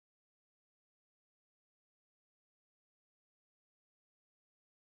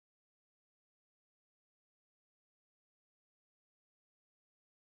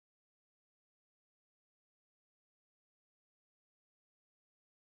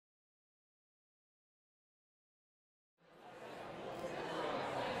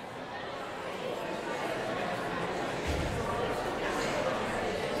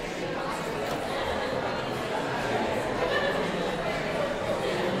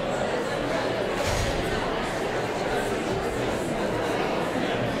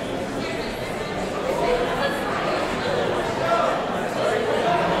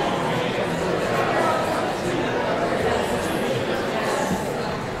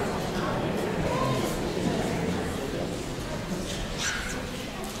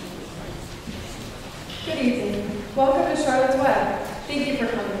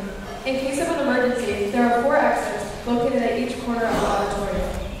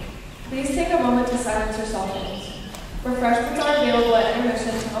silence or softens. Refreshments are available at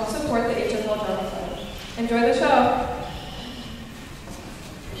intermission to help support the HFL Drama Club. Enjoy the show!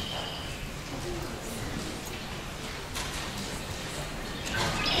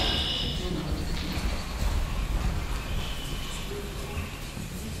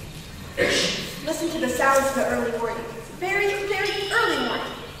 Listen to the sounds of the early morning. Very, very early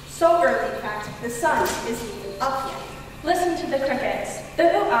morning. So early, in fact, the sun isn't even up yet. Listen to the crickets, the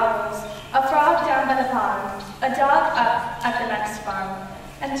hoot owls, a frog down by the pond, a dog up at the next farm.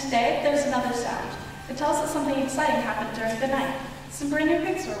 And today, there's another sound. It tells us something exciting happened during the night. Some brand new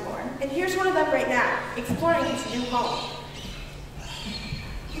pigs were born. And here's one of them right now, exploring his new home.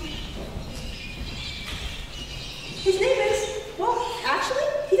 His name is, well, actually,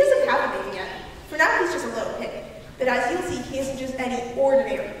 he doesn't have a name yet. For now, he's just a little pig. But as you'll see, he isn't just any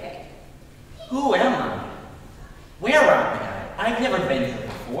ordinary pig. Who am I? Where am I? I've never been here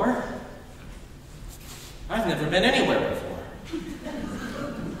before. I've never been anywhere before.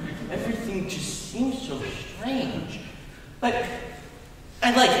 Everything just seems so strange. But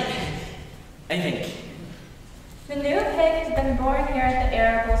I like it. I think. The new pig has been born here at the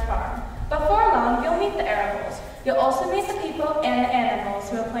Arables farm. Before long, you'll meet the Arables. You'll also meet the people and the animals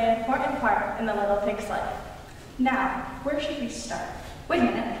who will play an important part in the little pig's life. Now, where should we start? Wait a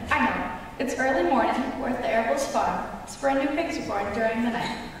minute, I know. It's early morning, we're at the Arables farm. Brand new pigs were born during the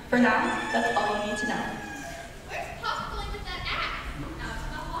night. For now, that's all you need to know. Where's Pop going with that axe? Out to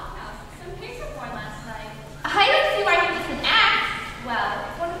the hog house. Some pigs were born last night. I don't see why he needs an axe. Well,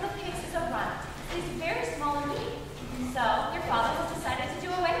 if one of the pigs is a runt, he's very small and weak. So, your father has decided to do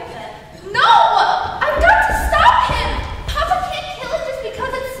away with it. No! I've got to stop him! Papa can't kill it just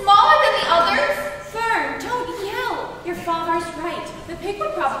because it's smaller than the others. Fern, don't yell. Your father's right. The pig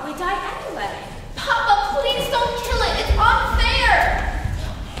would probably die anyway. Papa, please don't kill it. It's unfair.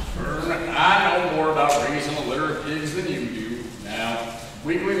 Fern, I know more about raising a litter of pigs than you do. Now,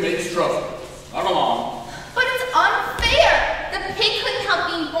 Wiggly makes trouble. Not along. But it's unfair. The pig couldn't help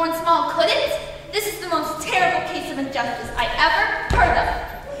being born small, could it? This is the most terrible case of injustice I ever heard of.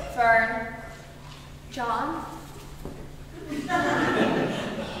 Fern. John?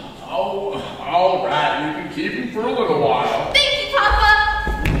 Oh, all right. You can keep him for a little while. Thank you, Papa.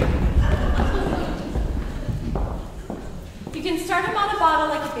 You can start him on a bottle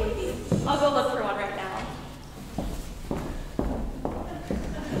like a baby. I'll go look for one right now.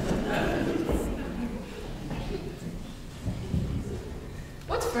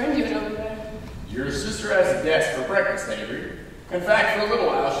 What's Fern doing over there? Your sister has a desk for breakfast, Avery. In fact, for a little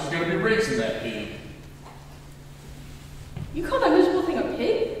while, she's going to be raising that pig. You call that miserable thing a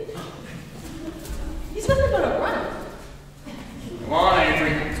pig? He's nothing but a runt. Come on,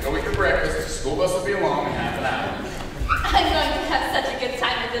 Avery. Let's go eat your breakfast. The school bus will be along in half an hour. I'm going to have such a good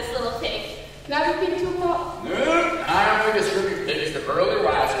time with this little pig. Can I have a pig too, Pop? No, I only distribute pigs to early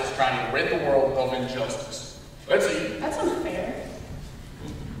risers trying to rid the world of injustice. Let's eat. That's unfair.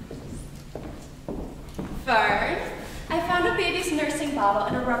 Fern, I found a baby's nursing bottle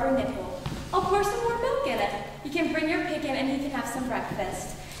and a rubber nipple. I'll pour some more milk in it. You can bring your pig in and he can have some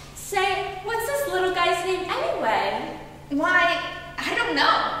breakfast. Say, what's this little guy's name anyway? Why, I don't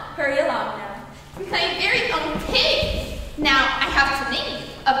know. Hurry along now. My very own pig. Now, I have to name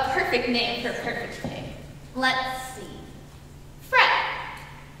a perfect name for a perfect pig. Let's see. Fred.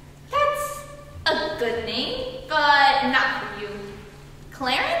 That's a good name, but not for you.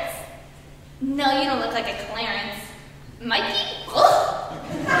 Clarence? No, you don't look like a Clarence. Mikey? Ugh.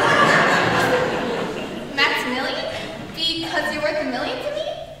 Maximilian? Because you're worth $1 million to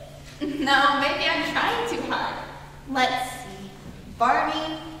me? No, maybe I'm trying too hard. Let's see.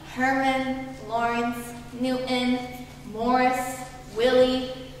 Barney, Herman, Lawrence, Newton, Morris,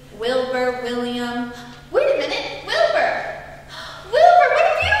 Willie, Wilbur, William. Wait a minute, Wilbur! Wilbur, what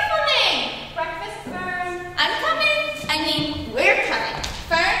a beautiful name! Breakfast, Fern. I'm coming. I mean, we're coming.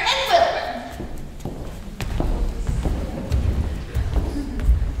 Fern and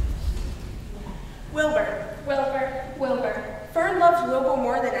Wilbur. Wilbur. Wilbur. Fern loves Wilbur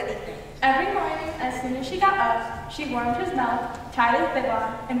more than anything. Every morning, as soon as she got up, she warmed his milk, tied his bib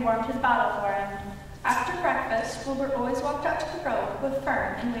on, and warmed his bottle for him. After breakfast, Wilbur always walked out to the road with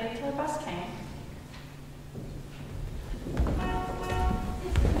Fern and waited till the bus came.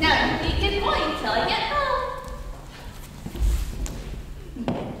 Now you be a good boy until I get home.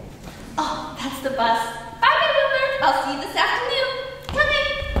 Oh, that's the bus. Bye, Wilbur. I'll see you this afternoon. Coming.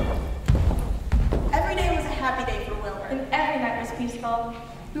 Every day was a happy day for Wilbur. And every night was peaceful.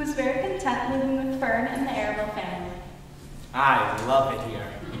 He was very content living with Fern and the Arable family. I love it here.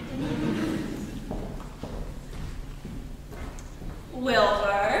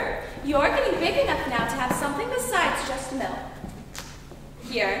 Wilbur, You're getting big enough now to have something besides just milk.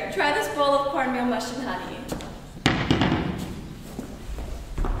 Here, try this bowl of cornmeal mush and honey.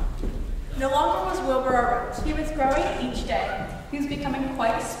 No longer was Wilbur a runt. He was growing each day. He was becoming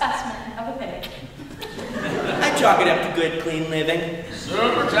quite a specimen of a pig. I chalk it up to good, clean living.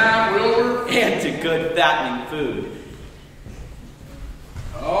 Supper time, Wilbur. And to good, fattening food.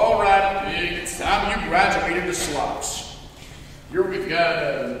 All right, pig. It's time you graduated to slops. Here we've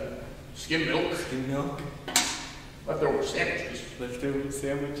got skim milk, Skim milk. leftover sandwiches, Leftover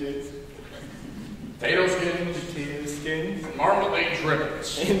sandwiches. potato skins, Potato skins. and marmalade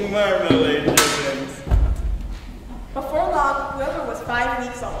drippings. And marmalade drippings. Before long, Wilbur was 5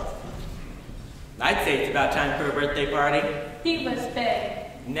 weeks old. I'd say it's about time for a birthday party. He was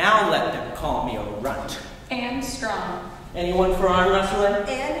big Now let them call me a runt. and strong. Anyone for arm wrestling?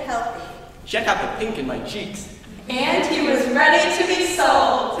 And healthy. Check out the pink in my cheeks. And he was ready to be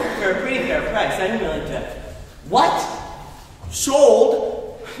sold. For a pretty fair price, I'm willing to... What?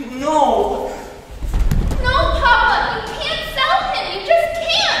 Sold? No. No, Papa, you can't sell him. You just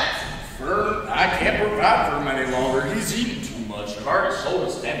can't. Fern, I can't provide for him any longer. He's eating too much. I've already sold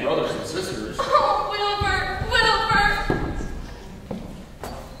his 10 brothers and sisters. Oh, Wilbur, Wilbur.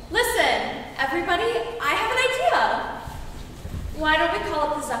 Listen, everybody, I have an idea. Why don't we call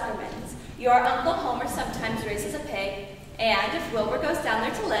up the Zuckermans? Your Uncle Homer sometimes raises a pig, and if Wilbur goes down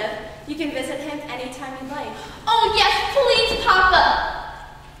there to live, you can visit him anytime you like. Oh, yes, please, Papa.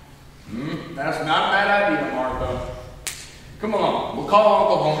 That's not a bad idea, Martha. Come along, we'll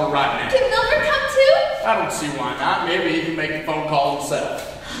call Uncle Homer right now. Can Wilbur come too? I don't see why not. Maybe he can make the phone call himself.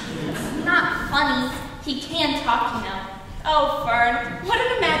 It's not funny. He can talk, you know. Oh, Fern, what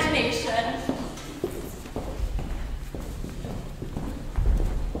an imagination.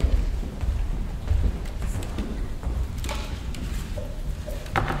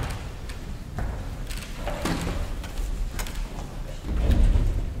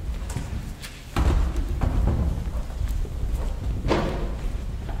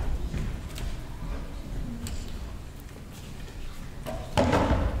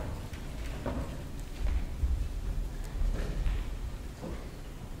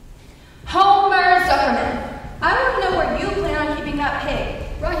 Homer Zuckerman, I want to know where you plan on keeping that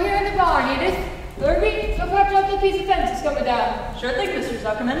pig. Right here in the barn, Edith. Lurby, so perhaps up the piece of fence is coming down. Sure thing, Mr.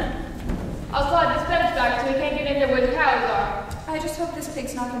 Zuckerman. I'll slide this fence back so he can't get in there where the cows are. I just hope this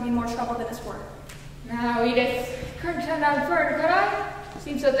pig's not going to be more trouble than it's worth. Now, Edith, couldn't turn down Fern, could I?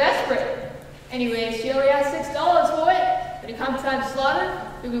 Seems so desperate. Anyway, she only has $6 for it. When it comes time to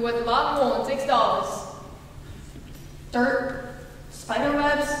slaughter, it'll be worth a lot more than $6. Dirt, spider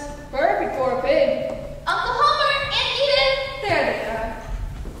webs. Perfect for a pig. Uncle Homer and Edith. There they are.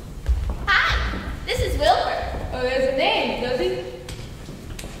 Hi, this is Wilbur. Oh, there's a name, does he?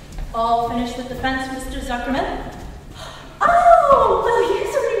 All finished with the fence, Mr. Zuckerman? Oh, well,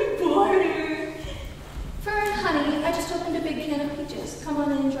 here's a reporter. Fern, honey, I just opened a big can of peaches. Come on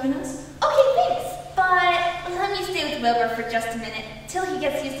in and join us. Okay, thanks. But let me stay with Wilbur for just a minute, till he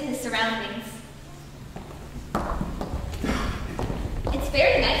gets used to his surroundings. It's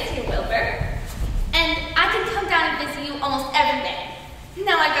very nice here, Wilbur. And I can come down and visit you almost every day.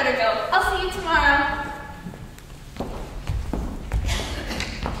 Now I gotta go. I'll see you tomorrow.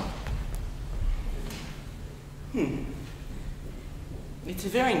 It's a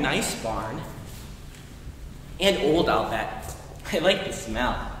very nice barn. And old, I'll bet. I like the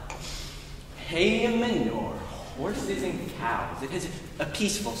smell. Hay and manure, horses and cows. It has a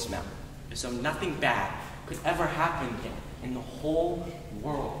peaceful smell, as though nothing bad could ever happen here in the whole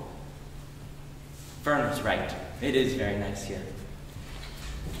world. Fern was right. It is very nice here.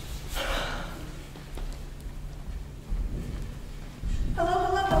 Hello.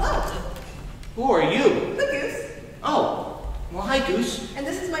 Who are you? The goose. Oh, well, hi, Goose. And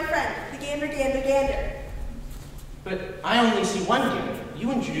this is my friend, the gander. But I only see one gander.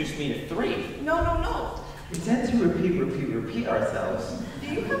 You introduced me to 3. No. We tend to repeat ourselves. Do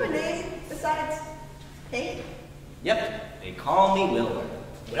you have a name besides Pig? Yep, they call me Wilbur.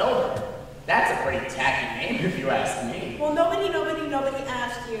 Wilbur? That's a pretty tacky name if you ask me. Well, nobody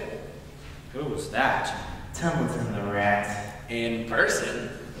asked you. Who was that? Templeton the rat. In person.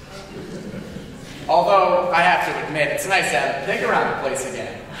 Although, I have to admit, it's nice to have a pig around the place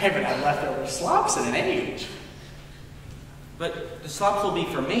again. I haven't had leftover slops in an age. But the slops will be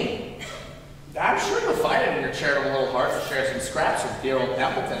for me. I'm sure you'll find it in your charitable little heart to share some scraps with dear old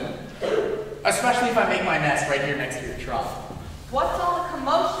Templeton. Especially if I make my nest right here next to your trough. What's all the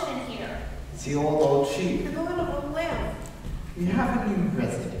commotion in here? It's the old sheep. The little lamb. We have a new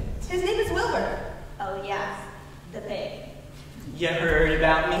resident. His name is Wilbur. Oh, yeah, the pig. You heard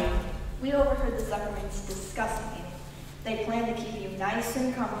about me? We overheard the Zuckermans discussing you. They plan to keep you nice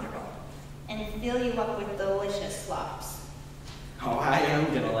and comfortable and fill you up with delicious slops. Oh, I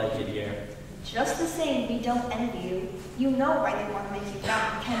am gonna like it here. Just the same, we don't envy you. You know why they want to make you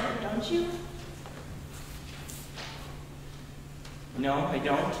Mountain Kenner, don't you? No, I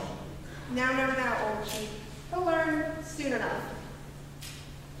don't. Now, old chief. He'll learn soon enough.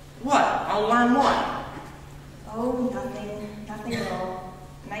 What? I'll learn what? Oh, nothing at all.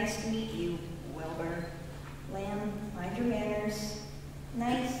 Nice to meet you, Wilbur. Lamb, mind your manners.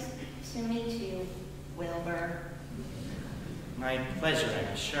 Nice to meet you, Wilbur. My pleasure,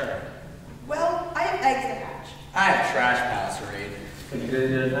 I'm sure. Well, I have eggs to hatch. I have trash pals to read.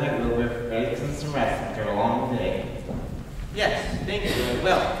 Good night, Wilbur. Eggs and some rest after a long day. Yes, thank you, I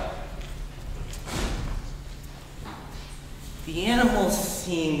will. The animals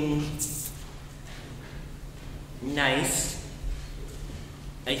seem nice,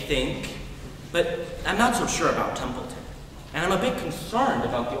 I think, but I'm not so sure about Templeton. And I'm a bit concerned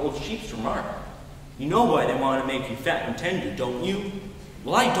about the old sheep's remark. You know why they want to make you fat and tender, don't you?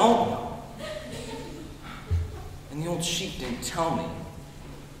 Well, I don't know. And the old sheep didn't tell me.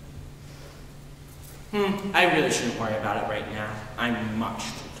 I really shouldn't worry about it right now. I'm much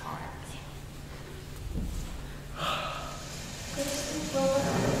too tired. Go to sleep, Wilbur.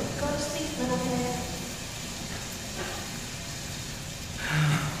 Go to sleep, little pig.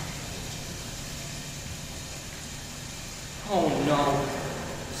 Oh no,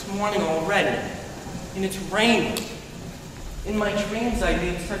 it's morning already, and it's raining. In my dreams I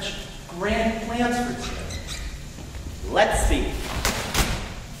made such grand plans for today. Let's see.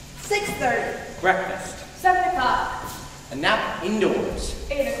 6:30. Breakfast, 7 o'clock. a nap indoors,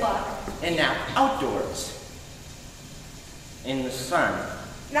 8 o'clock. a nap outdoors. In the sun,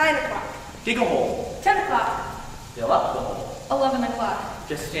 9 o'clock. dig a hole, 10 o'clock. fill up the hole. 11 o'clock.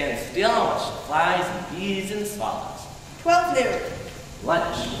 Just stand still and watch the flies and bees and swallows. 12 noon.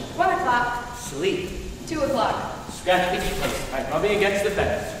 Lunch, 1 o'clock. sleep, 2 o'clock. scratch itchy place by rubbing against the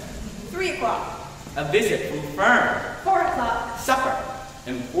fence. 3 o'clock. A visit from Fern, 4 o'clock. supper,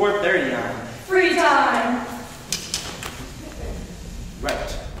 and 4:30 on. Free time.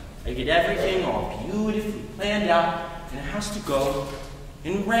 Right. I get everything all beautifully planned out, and it has to go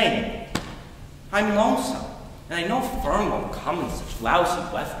in rain. I'm lonesome, and I know Fern won't come in such lousy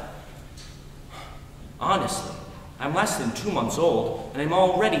weather. Honestly, I'm less than 2 months old, and I'm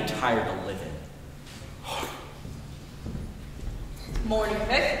already tired of living. Morning,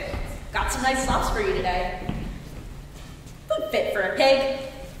 Vic. Got some nice slops for you today. Good fit for a pig.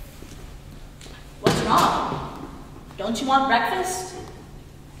 What's wrong? Don't you want breakfast?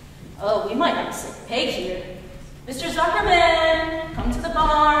 Oh, we might have a sick pig here. Mr. Zuckerman, come to the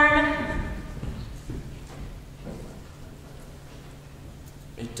barn.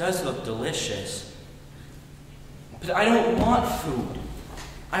 It does look delicious, but I don't want food.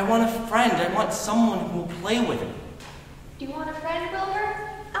 I want a friend. I want someone who will play with me. Do you want a friend, Wilbur?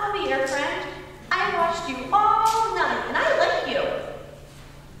 I'll be your friend. I watched you all night, and I like you.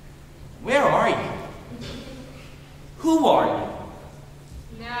 Where are you? Who are you?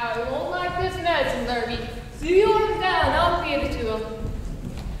 Now, he won't like this medicine, Derby. So you order him down, I'll feed it to him.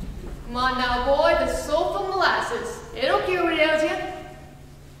 Come on now, boy, the sulfur molasses. It'll cure what ails you.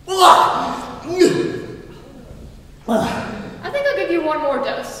 I think I'll give you one more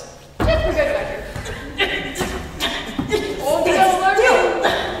dose. Just for good measure.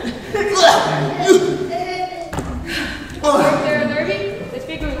 Oh, right there, Derby. This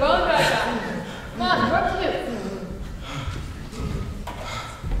pig was well dry time. Come on, what to do?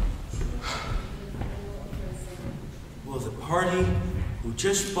 Will the party who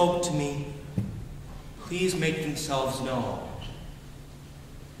just spoke to me please make themselves known?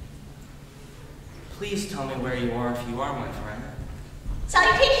 Please tell me where you are if you are my friend.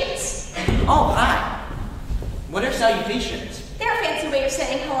 Salutations. Oh, hi. What are salutations? They're a fancy way of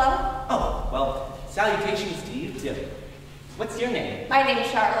saying hello. Oh, well, salutations to you too. What's your name? My name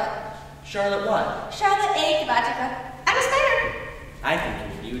is Charlotte. Charlotte what? Charlotte A. Kabatica. I'm a spider. I think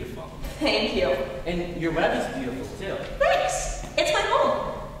you're beautiful. Thank you. And your web is beautiful too. Thanks. It's my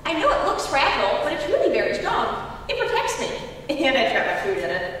home. I know it looks fragile, but it's really very strong. It protects me. And I trap my food in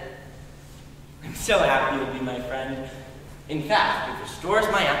it. I'm so happy you'll be my friend. In fact, it restores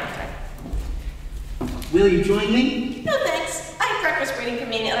my appetite. Will you join me? No thanks. I have breakfast waiting for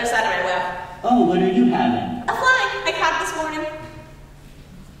me on the other side of my web. Oh, what are you having? A fly I caught this morning.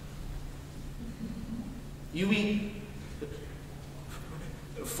 You eat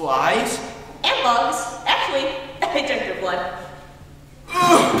flies? And bugs. Actually, I drank your blood. I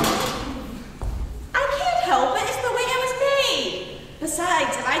can't help it. It's the way I was made.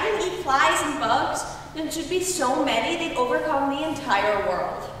 Besides, if I I didn't eat flies and bugs, then it should be so many they'd overcome the entire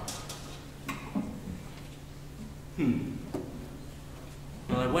world.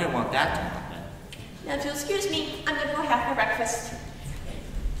 Well, I wouldn't want that to happen. Now, if you'll excuse me, I'm gonna go have my breakfast.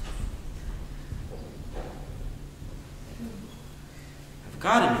 I've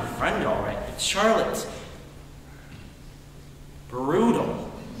got a new friend, all right. It's Charlotte.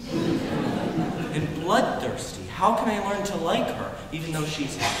 Brutal. And bloodthirsty. How can I learn to like her, even though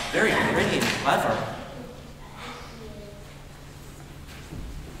she's very pretty and clever?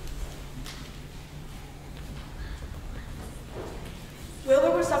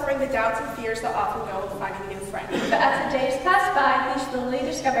 Wilbur was suffering the doubts and fears that often go with finding a new friend. But as the days passed by, he slowly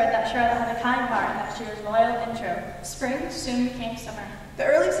discovered that Charlotte had a kind heart and that she was loyal and true. Spring soon became summer. The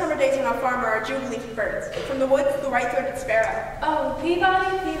early summer days on our farm are a jubilee for birds. From the woods, the white-throated sparrow. Oh,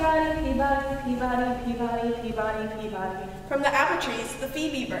 Peabody, Peabody, Peabody, Peabody, Peabody, Peabody, Peabody. From the apple trees, the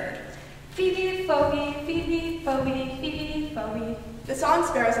phoebe bird. Phoebe, Phoebe, Phoebe, Phoebe, Phoebe, Phoebe. The song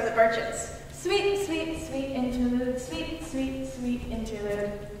sparrows and the birches. Sweet, sweet, sweet interlude, sweet, sweet, sweet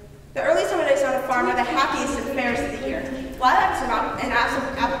interlude. The early summer days on a farm are the happiest and fairest of the year. Lilacs come out and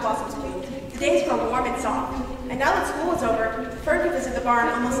apple blossoms bloom. The days grow warm and soft. And now that school is over, Fern can visit the barn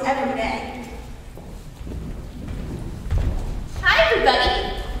almost every day. Hi,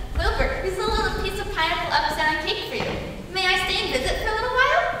 everybody. Wilbur, here's a little piece of pineapple upside-down cake for you. May I stay and visit for a little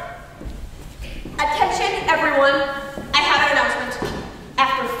while? Attention, everyone. I have an announcement.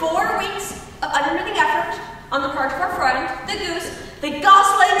 After 4 weeks of unremitting effort on the part of our friend, the goose, the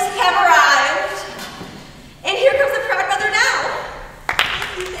goslings have arrived. And here comes the proud mother now.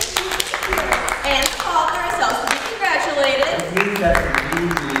 And the father is also to be congratulated.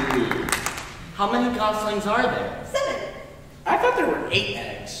 How many goslings are there? 7. I thought there were 8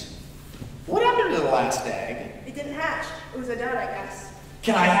 eggs. What happened to the last egg? It didn't hatch. It was a dud, I guess.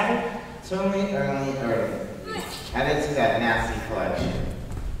 Can I have it? It's only early. Added to that nasty collection.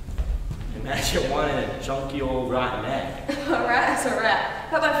 Imagine wanting a junky old rotten egg. A rat is a rat.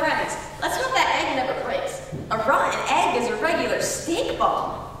 But my friends, let's hope that egg never breaks. A rotten egg is a regular steak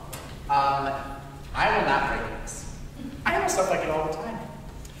bomb. I will not break this. I have stuff like it all the time.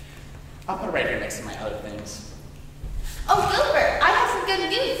 I'll put it right here next to my other things. Oh, Wilbur, I have some good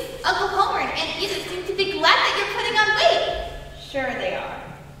news. Uncle Homer and Aunt Edith seem to be glad that you're putting on weight. Sure they are.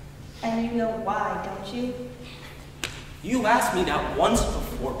 And you know why, don't you? You asked me that once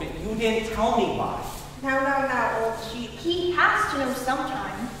before, but you didn't tell me why. Now, old sheep. He has to know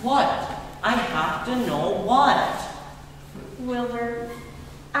sometime. What? I have to know what? Wilbur,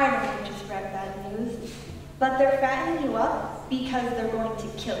 I don't want to spread bad news, but they're fattening you up because they're going to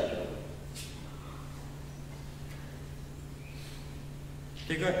kill you.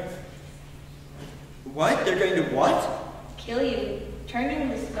 They're going... What? They're going to what? Kill you. Turn you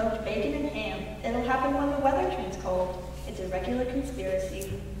into smoked bacon and ham. It'll happen when the weather turns cold. It's a regular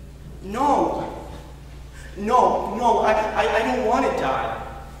conspiracy. No, I don't want to die.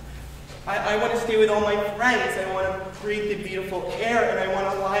 I want to stay with all my friends. I want to breathe the beautiful air, and I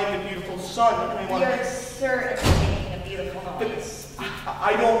want to lie in the beautiful sun, and I want You're certainly making a beautiful noise.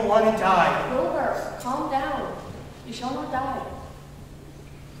 I don't want to die. Wilbur, calm down. You shall not die.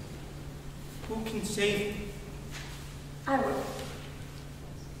 Who can save me? I will.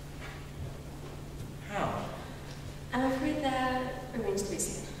 How? I'm afraid that remains to be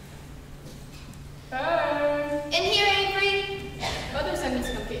seen. Hey! In here, Avery. Mother sent me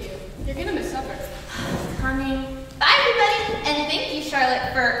to come get you. You're gonna miss supper. Coming. Bye, everybody. And thank you,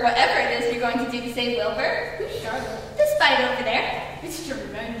 Charlotte, for whatever it is you're going to do to save Wilbur. Who's Charlotte? The spider over there. It's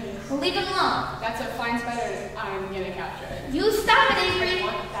tremendous. Leave it alone. That's a fine spider, and I'm gonna capture it. You stop it, Avery. I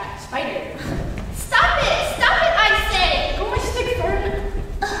want that spider. Stop it! Stop it, I say! Go my stick further.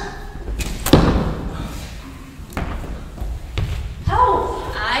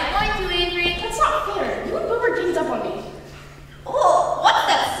 Help! I'm going to, Avery. That's not fair. You and Wilbur ganged up on me. Oh, what's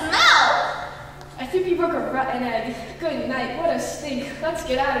that smell? I think we broke a rotten egg. Good night. What a stink. Let's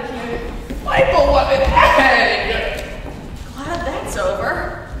get out of here. My beloved egg! Glad that's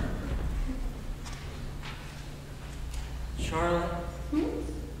over. Charlotte?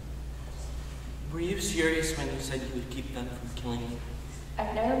 Were you serious when you said you would keep them from killing me?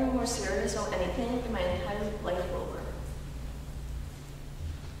 I've never been more serious about anything in my entire life, Wilbur.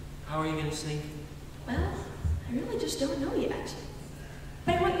 How are you going to save me? Well, I really just don't know yet.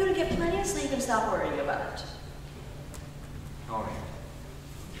 But I want you to get plenty of sleep and stop worrying about it. All right.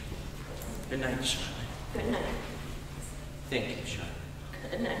 Good night, Charlotte. Good night. Thank you, Charlotte.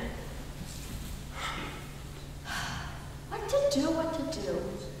 Good night. What to do?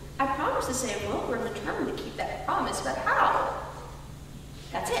 I promised to save Wilbur and determined to keep that promise, but how?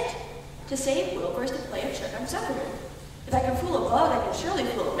 That's it. To save Wilbur is to play a trick on Zuckerman. If I can fool a bug, I can surely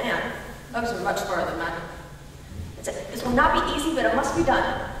fool a man. Bugs are much smarter than men. That's it. This will not be easy, but it must be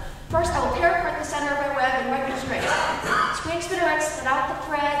done. First, I will tear apart the center of my web and write the string. Screen spinnerettes, spit out the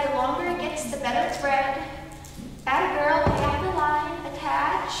thread. The longer it gets, the better it's read. Add a girl, pay off the line,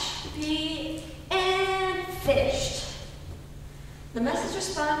 attach, repeat, and finished. The message is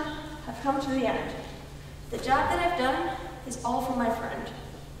spun. I've come to the end. The job that I've done is all for my friend.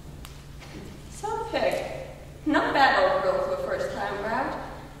 Some pig. Not bad old girl for the first time around,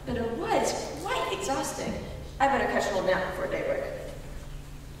 but it was quite exhausting. I better catch a little nap before daybreak.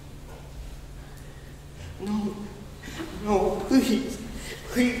 No, please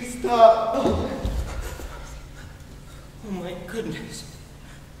stop. Oh my goodness.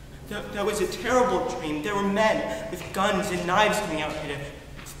 That was a terrible dream. There were men with guns and knives coming out here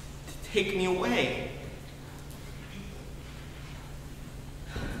to take me away.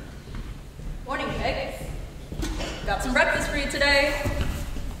 Morning, Pig. Got some breakfast for you today.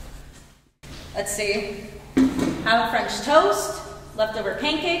 Let's see. Have a French toast, leftover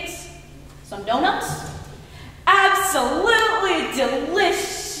pancakes, some donuts. Absolutely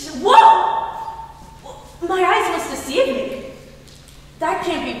delicious. Whoa! My eyes must deceive me. That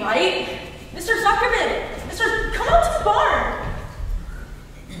can't be right. Mr. Zuckerman! Come out to the barn!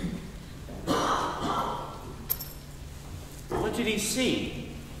 What did he see?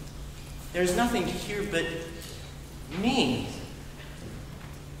 There's nothing here but me.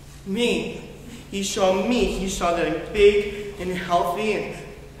 Me. He saw me. He saw that I'm big and healthy and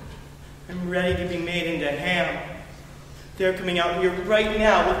I'm ready to be made into ham. They're coming out here right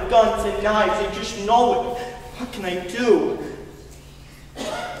now with guns and knives. They just know it. What can I do?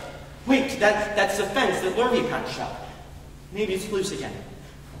 Wait, that's the fence that Lurvy punched out. Maybe it's loose again.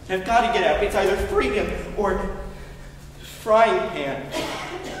 I've got to get out. It's either freedom or the frying pan.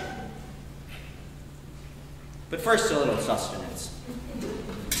 But first, a little sustenance.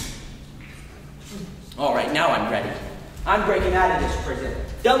 All right, now I'm ready. I'm breaking out of this prison.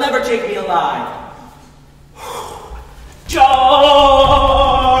 They'll never take me alive.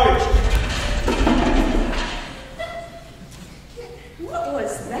 Charge! What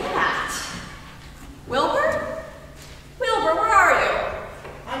was that? Wilbur? Wilbur, where are you?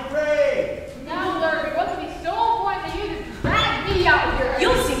 I'm brave. Now, Lurvy, what could be so important that you just drag me out here?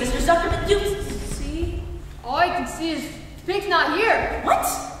 You'll see, Mr. Zuckerman. You'll see. All I can see is the pig's not here. What?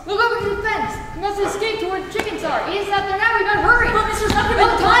 Look over to the fence. He must have escaped to where the chickens are. He's out there now. We better hurry. But Mr.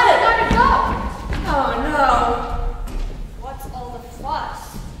 Zuckerman, Let it go. Oh no. What's all the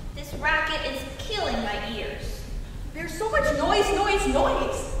fuss? This racket is killing my ears. There's so much noise.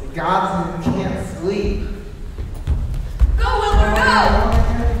 The gods can't sleep. Go, Wilbur, go!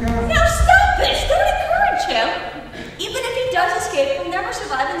 Now stop this! Don't encourage him! Even if he does escape, he'll never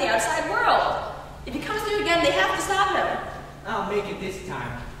survive in the outside world. If he comes through again, they have to stop him. I'll make it this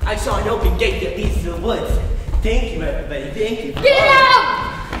time. I saw an open gate that leads to the woods. Thank you, everybody. Thank you. Get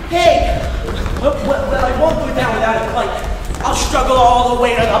out! Hey! Well, I won't go down without a fight. I'll struggle all the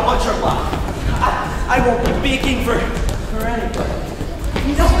way to the butcher block. I won't be begging for anybody.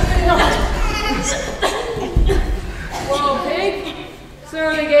 No. Whoa, pig.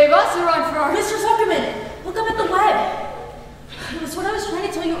 Certainly gave us a run for our... Mr. Zuckerman, look up at the web. It was what I was trying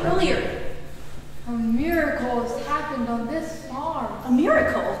to tell you earlier. A miracle has happened on this farm. A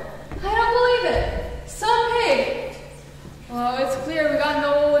miracle? I don't believe it. Some pig. Well, it's clear we got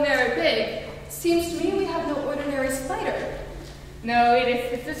no ordinary pig. Seems to me we have no ordinary spider. No,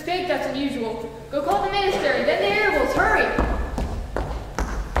 it's this pig that's unusual. Go call the minister, then the Arables, hurry!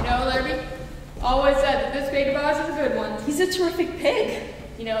 You know, Lurvy, always said that this pig of ours is a good one. He's a terrific pig.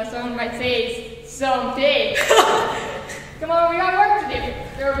 You know, someone might say he's some pig. Come on, we got work to do.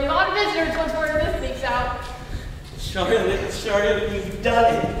 There will be a lot of visitors once word of this leaks out. Charlotte, you've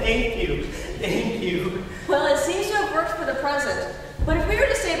done it. Thank you. Well, it seems to have worked for the present. But if we were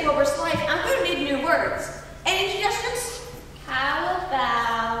to save Wilbur's life, I'm going to need new words. Any suggestions? How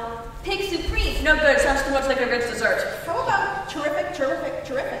about Pig supreme. No good. Sounds too much like a rich dessert. How about terrific?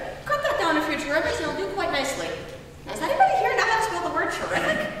 Cut that down a few terrifics and it'll do quite nicely. Now, does anybody here know how to spell the word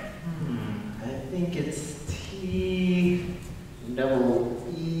terrific? I think it's T double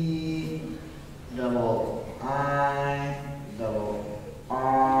E double I double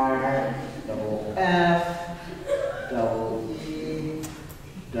R double F double E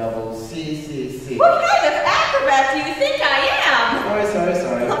double C. What kind of acrobat do you think I am?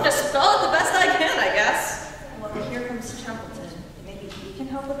 Sorry. I'll just spell it the best I can, I guess. Well, here comes Templeton. Maybe he can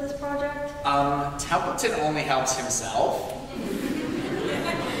help with this project? Templeton only helps himself.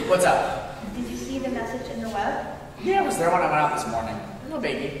 What's up? Did you see the message in the web? Yeah, I was there when I went out this morning. No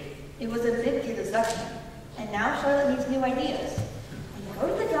biggie. It was a big introduction, and now Charlotte needs new ideas. When you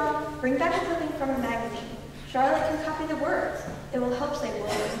go to the dump, bring back a clipping from a magazine. Charlotte can copy the words. It will help save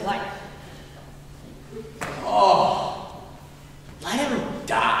Wilbur's life. Oh, let him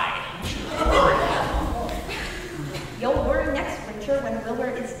die. You'll worry next winter when Wilbur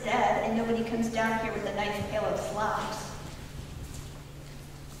is dead and nobody comes down here with a nice pail of slops.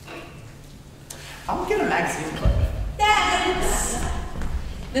 I'll get a magazine clipping. Thanks!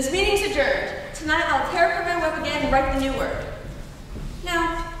 This meeting's adjourned. Tonight I'll tear up my web again and write the new word.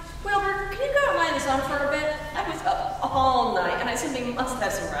 Now, Wilbur, can you go out and lie in the sun for a bit? I was up all night and I simply must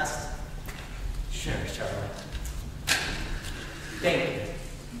have some rest. Sure, Charlotte. Thank you.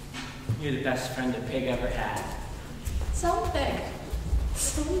 You're the best friend a pig ever had. So big.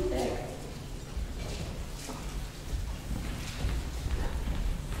 So big.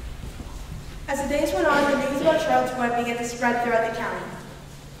 As the days went on, the news about Charlotte's web began to spread throughout the county.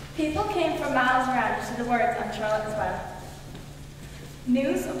 People came from miles around to see the words on Charlotte's web.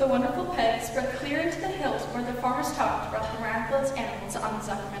 News of the wonderful pig spread clear into the hills where the farmers talked about the miraculous animals on the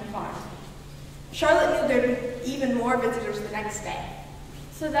Zuckerman farm. Charlotte knew there'd be even more visitors the next day.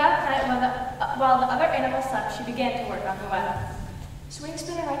 So that night, while the other animals slept, she began to work on the web. Swing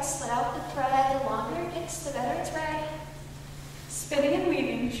spinnerites slit out the thread, the longer it gets, the better it's read. Spinning and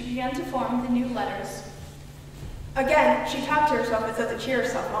weaving, she began to form the new letters. Again, she talked to herself as though to cheer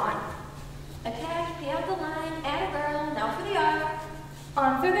herself on. A tag, pay out the line, add a girl, now for the R.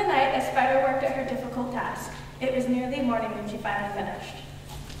 On through the night, a spider worked at her difficult task. It was nearly morning when she finally finished.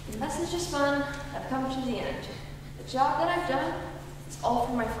 The message is fun. I've come to the end. The job that I've done is all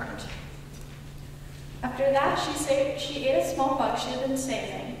for my friend. After that, she ate a small bug she had been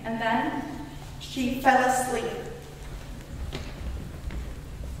saving, and then she fell asleep.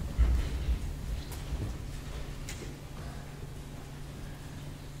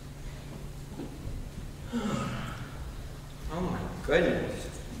 Oh my goodness.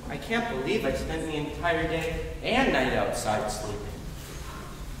 I can't believe I spent the entire day and night outside sleeping.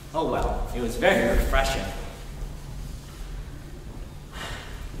 Oh well, it was very refreshing.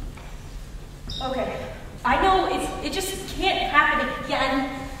 Okay, I know it just can't happen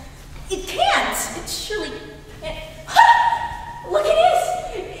again. It can't. It surely can't. Look at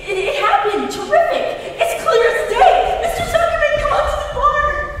this. It happened. Terrific. It's clear as day. Mr. Zuckerman, come on to the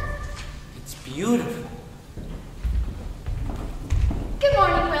barn. It's beautiful. Good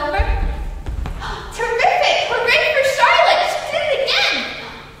morning, Wilbur. Terrific! Hooray for Charlotte! She did it again!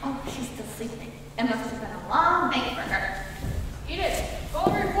 Oh, she's still sleeping. It must have been a long night for her. Edith, go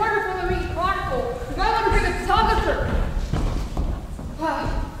to reporter for the Week Chronicle. You might want to bring a photographer.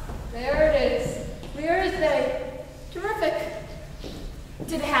 Wow, there it is. Clear as day. Terrific.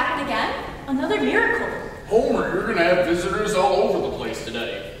 Did it happen again? Another miracle. Homer, you're gonna have visitors all over the place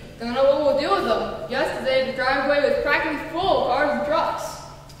today. Don't know what we'll do with them. Yesterday, the driveway was practically full of cars and trucks.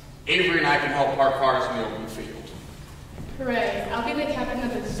 Avery and I can help park cars in the open field. Hooray, I'll be the captain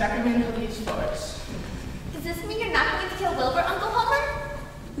of the Zuckerman Police Force. Does this mean you're not going to kill Wilbur, Uncle Homer?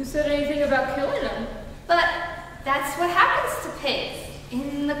 Who said anything about killing him? But that's what happens to pigs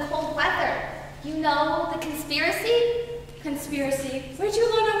in the cold weather. You know the conspiracy? Conspiracy? Where'd you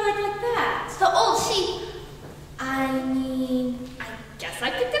learn a word like that? It's the old sheep. I guess I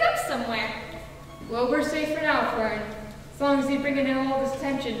picked it up somewhere. Well, we're safe for now, Fern. As long as you bring in all this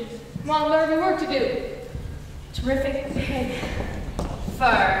tension. Come on, there'll be work to do. Terrific pig.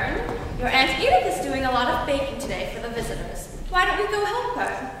 Fern, your Aunt Edith is doing a lot of baking today for the visitors. Why don't we go help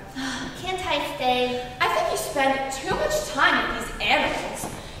her? Can't I stay? I think you spend too much time with these animals.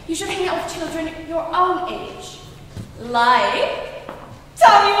 You should hang out with children your own age. Like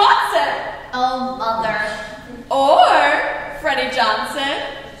Tommy Watson. Oh, Mother. Or Freddie Johnson.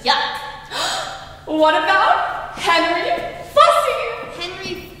 Yuck. What about Henry Fussy?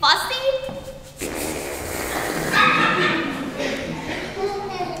 Henry Fussy?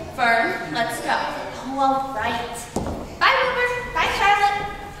 Fern, let's go. Oh, all right. Bye, Wilbur. Bye, Charlotte.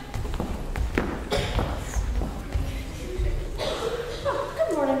 Oh,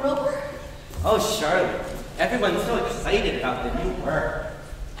 good morning, Wilbur. Oh, Charlotte. Everyone's so excited about the new work.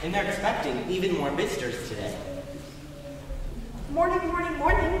 And they're expecting even more visitors today. Morning, morning,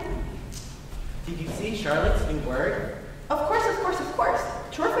 morning. Did you see Charlotte's new word? Of course, of course, of course.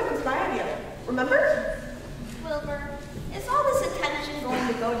 Terrific was my idea. Remember? Wilbur, is all this attention going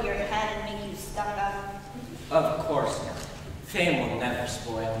to go to your head and make you stuck up? Of course not. Fame will never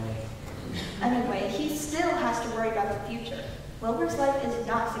spoil me. Anyway, he still has to worry about the future. Wilbur's life is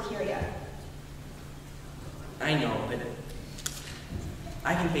not secure yet. I know, but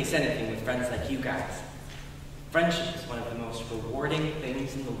I can face anything with friends like you guys. Friendship is one of the most rewarding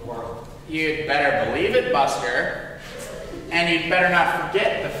things in the world. You'd better believe it, Buster. And you'd better not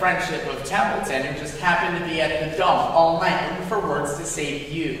forget the friendship of Templeton, who just happened to be at the dump all night looking for words to save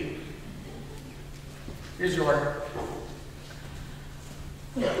you. Here's your order.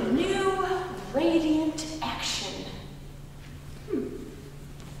 New radiant action.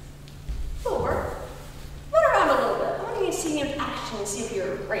 Wilbur, run around a little bit. I want you to see you in action and see if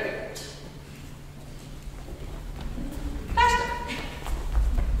you're radiant. Faster.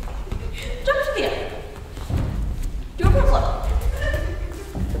 Jump to the end. Do a front flip.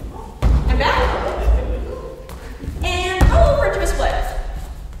 And back. And go over to a split.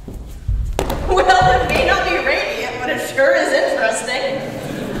 Well, it may not be radiant, but it sure is interesting.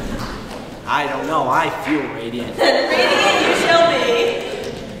 I don't know, I feel radiant. Then radiant you shall be.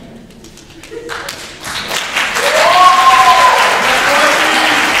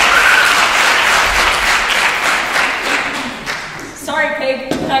 Sorry,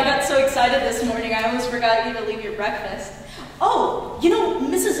 Pig. I got so excited this morning, I almost forgot you to leave your breakfast. Oh, you know,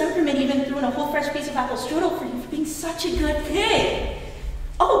 Mrs. Zuckerman even threw in a whole fresh piece of apple strudel for you for being such a good pig.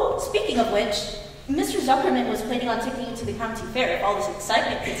 Oh, speaking of which, Mr. Zuckerman was planning on taking you to the county fair if all this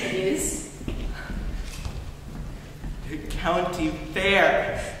excitement continues. The county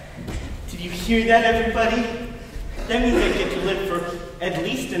fair. Did you hear that, everybody? That means I get to live for at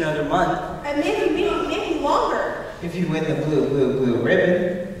least another month. And maybe longer. If you win the blue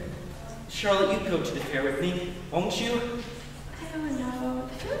ribbon. Charlotte, you go to the fair with me, won't you? I don't know.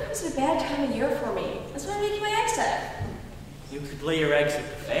 I feel like it's a bad time of year for me. That's why I'm making my eggs at. You could lay your eggs at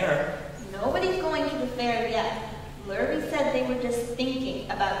the fair. Nobody's going to the fair yet. Lurvy said they were just thinking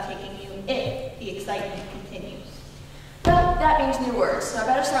about taking you if the excitement continues. Well, that means new words, so I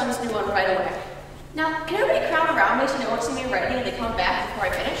better start on this new one right away. Now, can everybody crowd around me to know what's in me writing when they come back before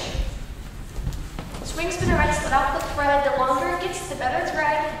I finish? Swing spinner right, split out the thread. The longer it gets, the better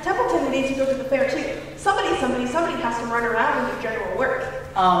thread. Templeton needs to go to the fair too. Somebody has to run around and do general work.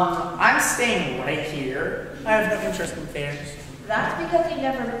 I'm staying right here. I have no interest in fairs. That's because you've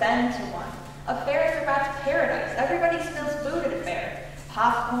never been to one. A fair is a rat's paradise. Everybody spills food at a fair.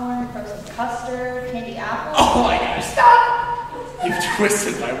 Popcorn, frozen custard, candy apples. Oh, I gotta stop! You've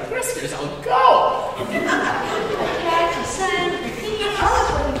twisted my whiskers. I'll go! Okay, consent. Oh,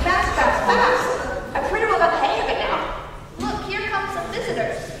 it's running fast. I pretty well got the hang of it now. Look, here come some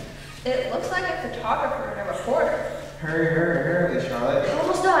visitors. It looks like a photographer and a reporter. Hurry, Charlotte. We're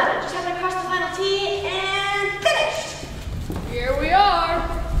almost done. Just having to cross the final T and finished. Here we are.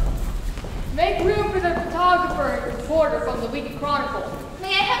 Make room for the photographer and reporter from the Weekly Chronicle.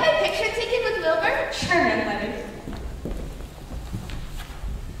 May I have my picture taken with Wilbur? Sure, young lady.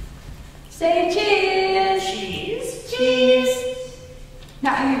 Say cheese! Cheese.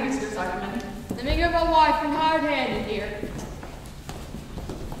 Now, I knew Mr. Zuckerman. Let me get my wife and hired hand in here.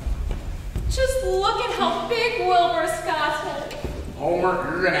 Just look at how big Wilbur's got it. Homer,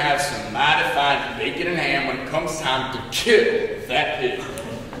 you're gonna have some mighty fine bacon and ham when it comes time to kill that pig.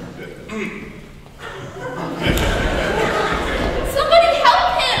 Somebody help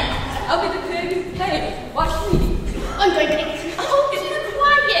him! I'll be the pig. Hey, watch me. I'm going to... Oh,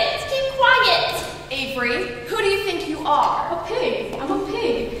 keep quiet. Avery, who do you think you are? A pig. I'm a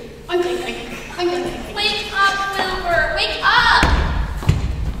pig. I'm going to... Wake up, Wilbur. Wake up!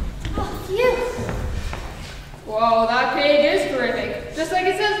 Oh, phew. Whoa, that pig is terrific. Just like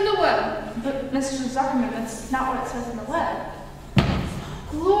it says in the web. But, Mr. Zuckerman, that's not what it says in the web.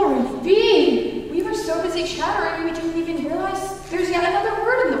 Glory be! We were so busy chattering, we didn't even realize there's yet another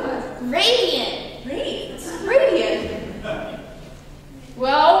word in the web. Radiant. Radiant.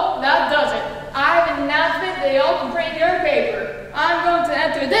 Well, that does it. I have an announcement that y'all can print your paper. I'm going to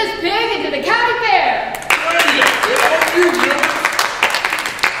enter this pig into the county fair.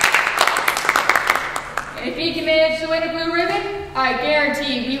 And if he can manage to win a blue ribbon, I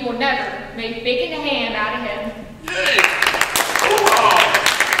guarantee we will never make bacon and ham out of him. Come on,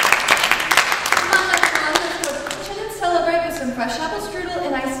 let's celebrate with some fresh apple strudel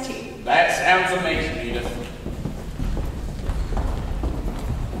and iced tea. That sounds amazing, Edith.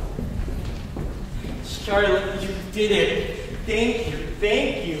 Charlotte, you did it.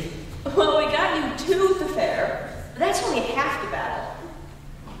 Thank you. Well, we got you to the fair. But that's only half the battle.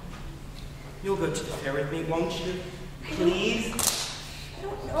 You'll go to the fair with me, won't you? Please? I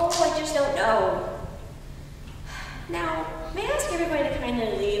don't know. I just don't know. Now, may I ask everybody to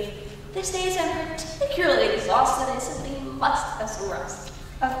kindly leave? This day is I'm particularly exhausted and simply must have some rest.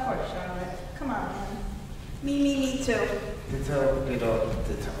 Of course, Charlotte. Come on, man. Me too. Ditto.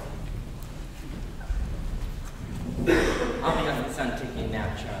 I'll be on the sun taking a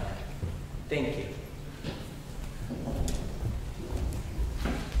nap, Charlotte. Thank you.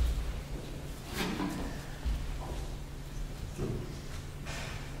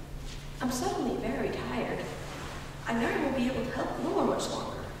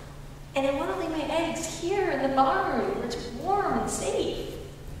 the barn where it's warm and safe.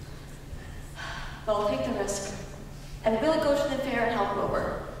 But I'll take the risk. And we'll go to the fair and help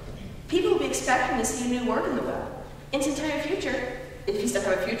Wilbur. People will be expecting to see a new word in the web. Its entire future, if he still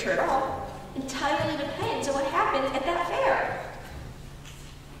have a future at all, entirely depends on what happens at that fair.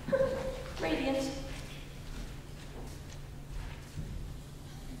 Radiant.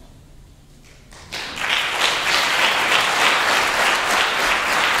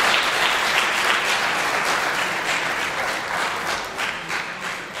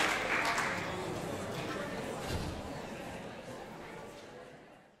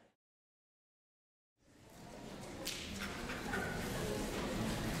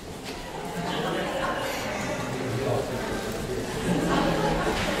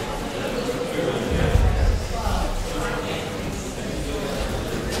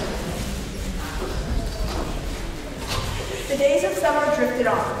 The days of summer drifted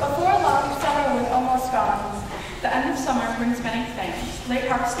on. Before long, summer was almost gone. The end of summer brings many things. Late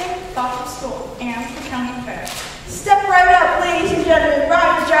harvesting, thoughts of school, and the county fair. Step right up, ladies and gentlemen,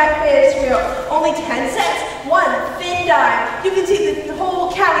 ride the giant Ferris wheel. Only 10 cents, one thin dime. You can see the whole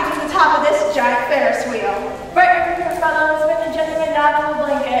county from the top of this giant Ferris wheel. Right over here, fellows, with the gentleman knocked a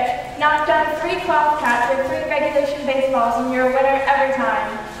blanket. Knocked down 3 cloth cats with 3 regulation baseballs, and you're a winner every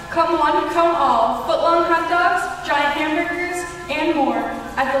time. Come one, come all. Footlong hot dogs, giant hamburgers, and more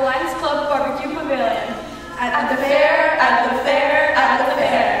at the Lions Club Barbecue Pavilion. At the fair, at the fair, at the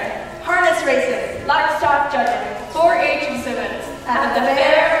fair. Harness racing, livestock judging, 4-H exhibits. At the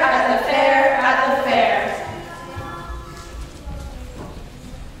fair, at the fair, at the fair.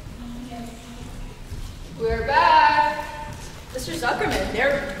 We're back. Mr. Zuckerman,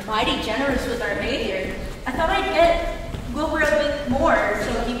 they're mighty generous with our hay here. I thought I'd get Wilbur a bit more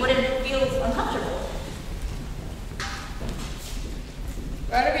so he wouldn't feel uncomfortable.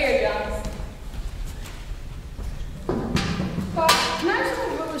 Right over here, John. Pop, can I have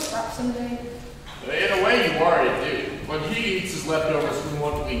some Wilbur's scraps someday? In a way, you already do. What he eats is leftovers from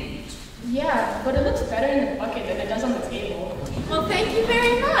what we eat. Yeah, but it looks better in the bucket than it does on the table. Well, thank you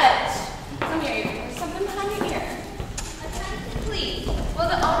very much. Come here, there's something behind your ear. Attention, please. Will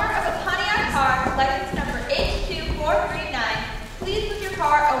the owner of a Pontiac car, license number H2439, please move your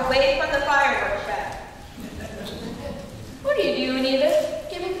car away from the fireworks shed? What are you doing, Edith?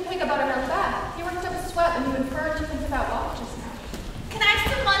 Giving the pig about a real fat. He worked up a sweat when you inferred to into that walk just now. Can I have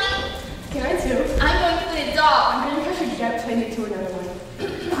some money? Can I too? I'm going to feed a dog. I'm going to catch a jet plane to another one.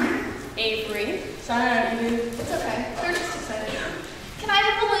 Avery. Sorry, Edith. It's okay. They're just excited. Can I have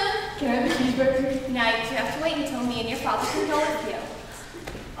a balloon? Can I have a cheeseburger? Now you two have to wait until me and your father can go with you.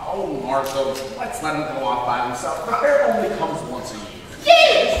 Oh, Martha, let's let him go off by himself. The fair only comes once a year.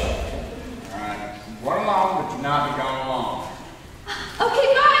 Yes! Alright, run along, but do not be gone long.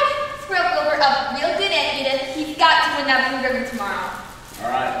 Okay, bye. Spread Wilbur up real good, Aunt Edith. He's got to win that blue ribbon tomorrow.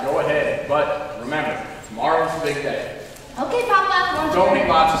 Alright, go ahead, but remember, tomorrow's the big day. Okay, Papa. Don't eat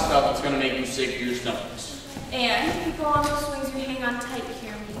lots of stuff that's going to make you sick to your stomachs. And if you go on those swings, you hang on tight,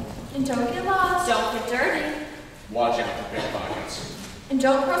 hear me? And don't get lost. Don't get dirty. Watch out for pickpockets. And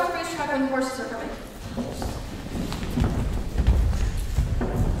don't cross the racetrack when the horses are coming.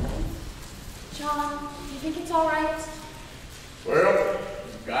 John, do you think it's all right? Well,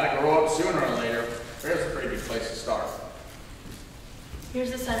 you've got to grow up sooner or later. Fair's a pretty good place to start.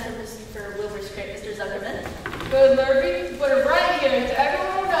 Here's the centerpiece for Wilbur's crate, Mr. Zuckerman. Good, Lurby. Put it right here so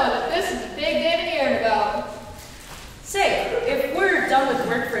everyone will know that this is the big day to hear about. Say, if we're done with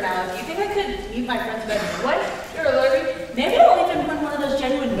work for now, do you think I could meet my friends better? What? Sure, Lurby. Maybe I'll even bring one of those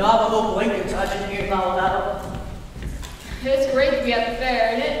genuine Navajo blankets I've been hearing all about. It's great to be at the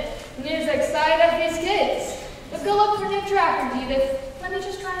fair, isn't it? And it's excited as these kids. Let's go look for new trackers, Edith. Let me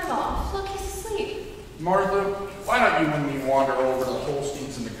just drive him off. Look, he's asleep. Martha, why don't you and me wander over to the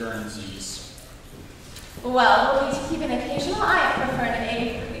Holsteins and the Guernseys? Well, we'll need to keep an occasional eye out for Fern and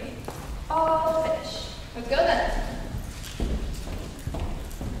Avery. All fish. Let's go then.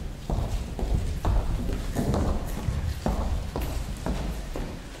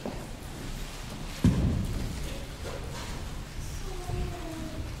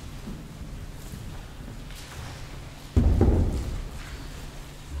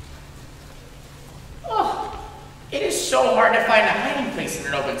 It is so hard to find a hiding place in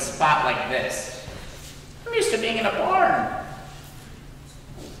an open spot like this. I'm used to being in a barn.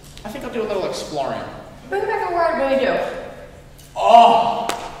 I think I'll do a little exploring. Bring back a word when we do. Oh,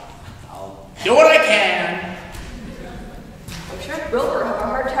 I'll do what I can. I'm sure Wilbur will have a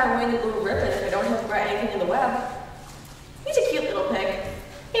hard time winning the blue ribbon if I don't have anything in the web. He's a cute little pig.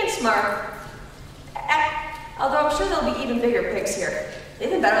 And smart. Although I'm sure there'll be even bigger pigs here.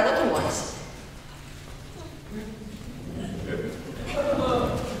 Even better looking ones.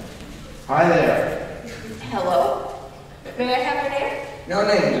 Hi there. Hello? May I have your name? No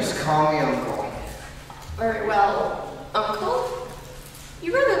name, just call me Uncle. Very well. Uncle?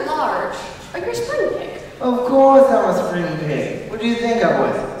 You're rather large. Are you a spring pig? Of course I'm a spring pig. What do you think I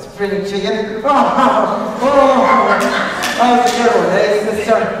was? Spring chicken? Oh, it's a good one, eh,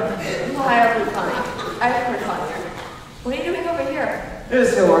 sister? Mildly funny. I've heard funnier. What are you doing over here? They're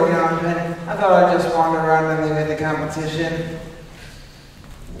still working on it, Penny. I thought I'd just wander around and look at the competition.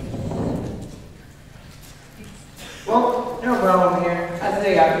 Well, no problem here. I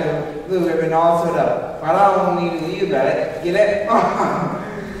think I got the blue ribbon all sewed up. But I don't need to leave about it. Get it?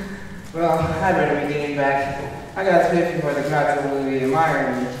 Well, I better be getting back. I got to pay before the crowds will be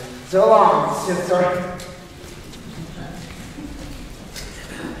admiring me. So long, sister.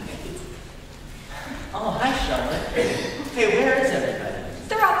 Oh, hi, Charlotte. Hey, where is everybody?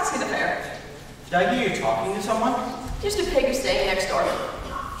 They're out to see the fair. Did I hear you talking to someone? Just a pig who's staying next door.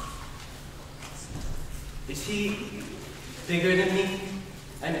 Is he bigger than me?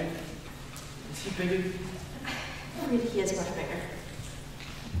 I mean, is he bigger? Really, he is much bigger.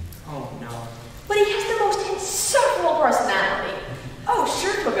 Oh, no. But he has the most insufferable personality. Oh,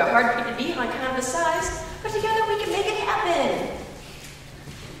 sure, it will be hard to beat on kind of his size, but together we can make it happen.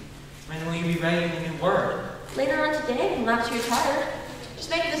 When will you be writing a new word? Later on today, when I'm not too tired. Just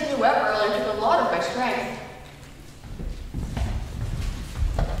making this new web earlier took a lot of my strength.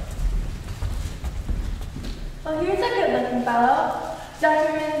 Well, here's a good-looking fellow.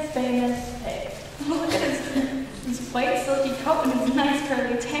 Zuckerman's famous pig. Look at his white silky coat and his nice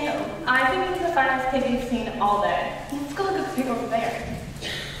curly tail. I think he's the finest pig we've seen all day. Let's go look at the pig over there.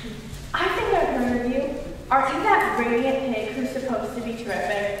 I think I've heard of you. Aren't you that radiant pig who's supposed to be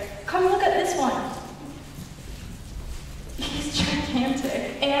terrific? Come look at this one. He's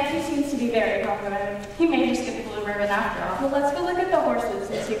gigantic. And he seems to be very popular. He may just get the blue ribbon after all. Well, let's go look at the horses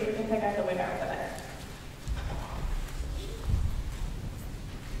and see if we can pick out the winner over there.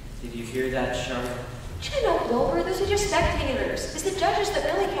 Did you hear that, Charlotte? Chin up, Wilbur. Those are just spectators. It's the judges that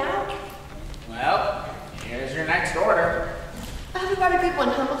really count. Well, here's your next order. I hope you got a good one,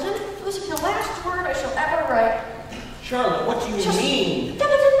 Hamilton. This will be the last word I shall ever write. Charlotte, what do you mean?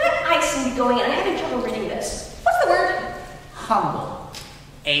 Hamilton, that icing be going in. I'm having trouble reading this. What's the word? Humble.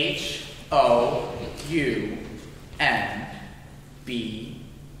 H-O-U-M-B-A-L-E.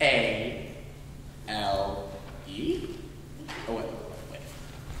 Oh, wait.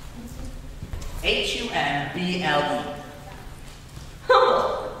 H-U-M-B-L-E.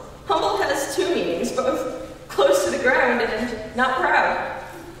 Humble. Humble has two meanings, both close to the ground and not proud.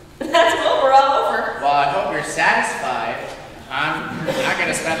 That's Wilbur all over. Well, I hope you're satisfied. I'm not going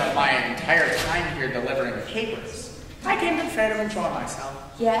to spend my entire time here delivering papers. I came to try to enjoy myself.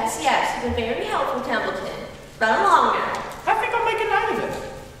 Yes, you've been very helpful, Templeton. Run along now. I think I'll make a night of it.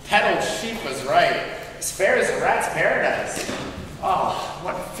 That old sheep was right. This fair is a rat's paradise. Oh,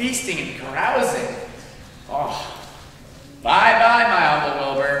 what feasting and carousing. Oh. Bye-bye, my Uncle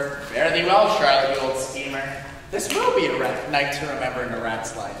Wilbur. Fare thee well, Charlotte, you old schemer. This will be a night to remember in a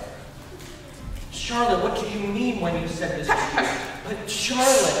rat's life. Charlotte, what did you mean when you said this? But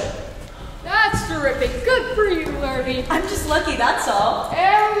Charlotte. That's terrific. Good for you, Larby. I'm just lucky, that's all.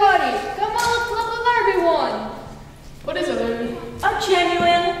 Everybody, come on, let's love the Larby one. What is it, Larby? A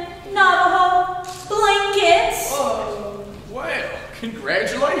genuine Navajo blankets. Oh, well,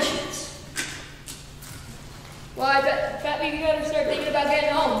 congratulations. Well, I bet we better start thinking about getting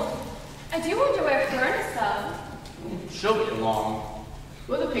home. I do wonder where Fern is, though. She'll be along.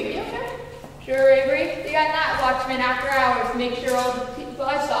 Will the pig be okay? Sure, Avery. They got night watchmen after hours to make sure all the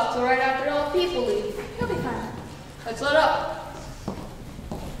livestock's all right after all the people leave. He'll be fine. Let's let up.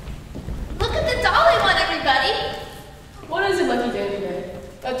 Look at the dolly one, everybody. What is it, lucky day today?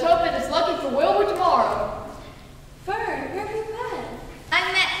 Let's hope that it's lucky for Wilbur tomorrow. Fern, where have you been?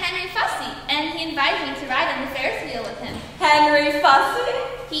 I met Henry Fussy, and he invited me to ride on the Ferris wheel with him. Henry Fussy?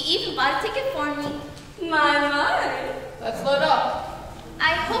 He even bought a ticket for me. My. Let's load up.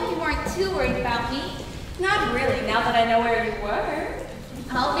 I hope you weren't too worried about me. Not really, now that I know where you were.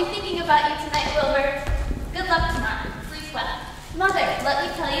 I'll be thinking about you tonight, Wilbur. Good luck tomorrow. Sleep well. Mother, let me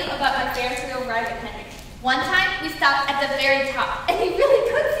tell you about my Ferris wheel ride with Henry. One time, we stopped at the very top, and he really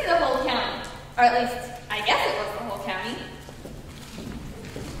could see the whole county. Or at least, I guess it was the whole county.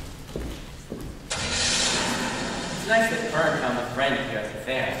 It's nice that Fern found a friend here at the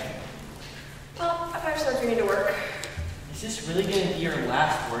fair. Well, I better start getting to work. Is this really going to be your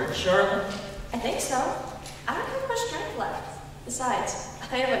last word, Charlotte? I think so. I don't have much strength left. Besides,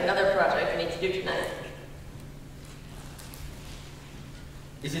 I have another project I need to do tonight.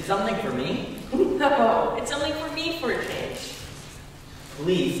 Is it something for me? No, it's only for me for a change.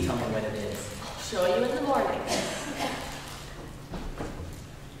 Please tell me what it is. I'll show you in the morning.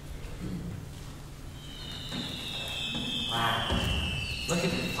 Wow. Look at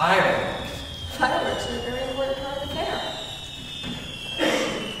the fireworks. Fireworks are a very important part of the fair.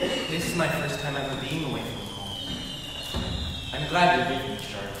 This is my first time ever being away from home. I'm glad you're with me,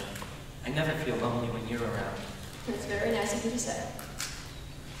 Charlotte. I never feel lonely when you're around. It's very nice of you to say.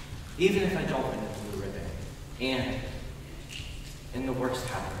 Even if I don't win the blue ribbon, and the worst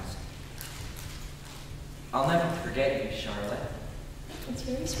happens, I'll never forget you, Charlotte. It's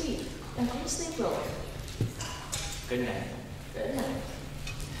very sweet. Now go to sleep, Wilbur. Good night. Good night.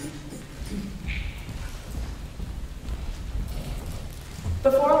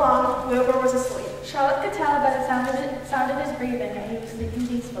 Before long, Wilbur was asleep. Charlotte could tell by the sound of his breathing that he was sleeping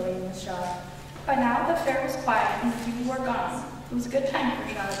peacefully in the straw. By now, the fair was quiet and the people were gone. It was a good time for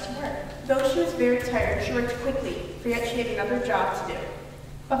Charlotte to work. Though she was very tired, she worked quickly, for yet she had another job to do.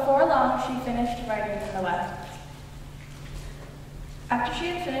 Before long, she finished writing in the web. After she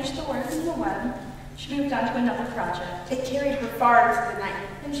had finished the work in the web, she moved on to another project. It carried her far into the night.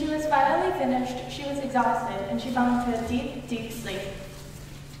 When she was finally finished, she was exhausted and she fell into a deep, deep sleep.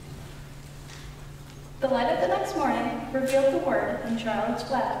 The light of the next morning revealed the word in Charlotte's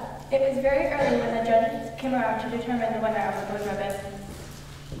web. It was very early when the judges came around to determine the winner of the blue ribbon.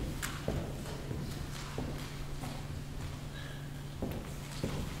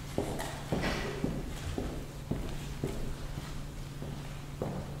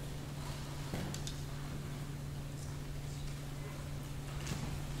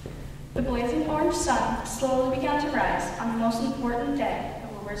 The blazing orange sun slowly began to rise on the most important day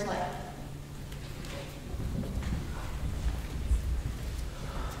of Wilbur's life.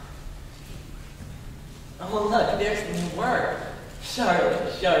 Oh, look, there's new work.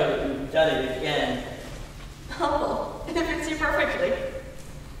 Charlotte, you've done it again. Oh, it fits you perfectly.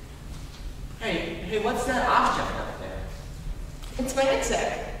 Hey, what's that object up there? It's my egg.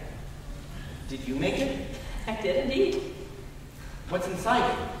 Did you make it? I did indeed. What's inside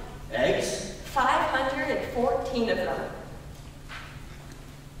it? Eggs? 514 of them.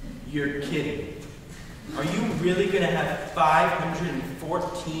 You're kidding. Are you really gonna have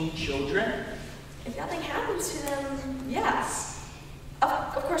 514 children? If nothing happens to them, yes.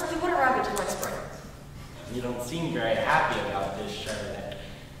 Of course, they wouldn't arrive until next spring. You don't seem very happy about this, Charlotte.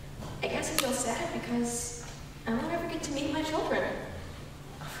 I guess I feel sad because I won't ever get to meet my children.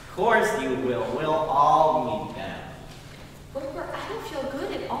 Of course you will. We'll all meet them. Wilbur, I don't feel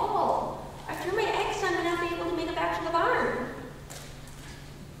good at all. I threw my eggs and I'm not able to make it back to the barn.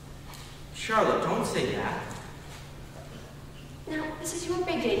 Charlotte, don't say that. Now, this is your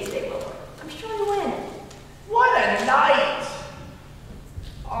big day today, Wilbur. I'm sure you'll win. What a night!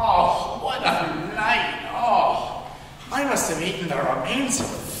 Oh, what a night! Oh, I must have eaten the remains of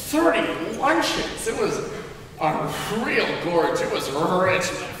 30 lunches. It was a real gorge. It was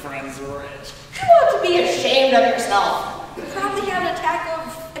rich, my friends, rich. You ought to be ashamed of yourself. You probably had an attack of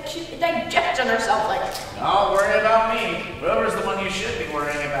acute indigestion or something. Don't worry about me. Wilbur's the one you should be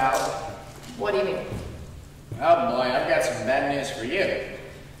worrying about. What do you mean? Oh boy, I've got some bad news for you.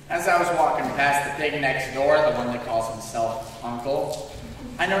 As I was walking past the pig next door, the one that calls himself Uncle,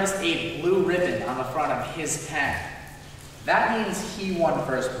 I noticed a blue ribbon on the front of his pen. That means he won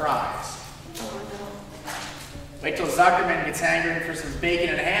first prize. Oh no. Wait till Zuckerman gets angry for some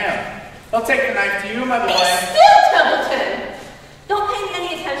bacon and ham. He'll take the knife to you, my boy. Be still, Templeton! Don't pay me any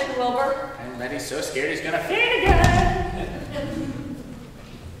attention, Wilbur. And Betty's so scared he's gonna faint again.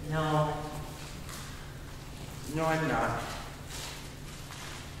 No, I'm not.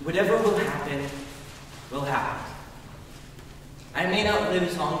 Whatever will happen, will happen. I may not live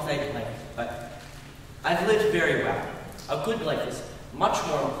as long as I'd like, but I've lived very well. A good life is much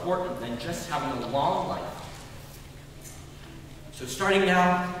more important than just having a long life. So starting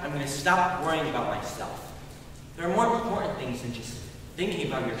now, I'm going to stop worrying about myself. There are more important things than just thinking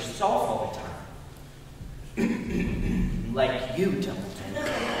about yourself all the time. Like you, Templeton.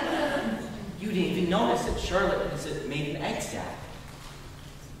 You didn't even notice that Charlotte has made an egg sack.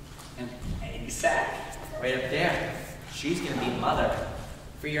 An egg sack? Right up there. She's going to be a mother.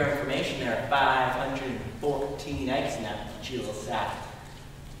 For your information, there are 514 eggs in that cute little sack.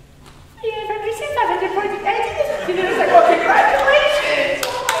 Yes, I received 514 eggs in this computer. Well, congratulations!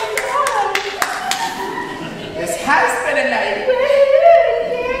 Oh my God! This has been a night.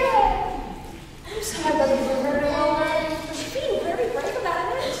 I'm sorry about the blue ribbon, Wilbur. But you're being very brave about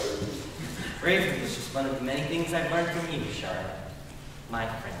it. Bravery is just one of the many things I've learned from you, Charlotte. My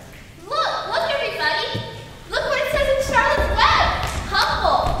friend. Look everybody! Look what it says in Charlotte's web!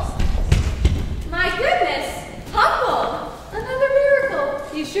 Humble! My goodness! Humble! Another miracle!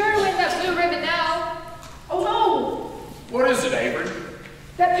 be sure to win that blue ribbon now. Oh no! What is it, Avery?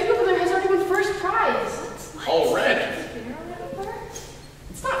 That pig over there has already won first prize. Already?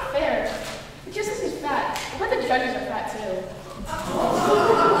 It's not fair. It just says he's fat. I bet the judges are fat too.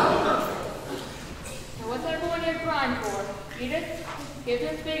 Now what's everyone here crying for? Edith? Give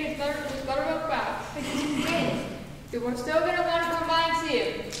this pig his buttermilk back. We're still going to want to come by and see him.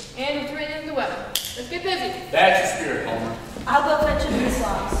 And it's written in the weather. Let's get busy. That's your spirit, Homer. I'll go fetch him the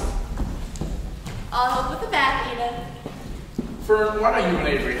slops. I'll help with the bath, Edith. Fern, why don't you and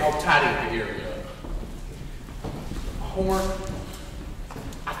Avery help tidy up the area? Homer,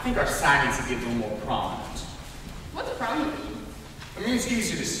 I think our sign needs to be a little more prominent. What's prominent? I mean, it's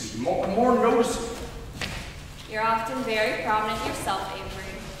easy to see, more noticeable. You're often very prominent yourself,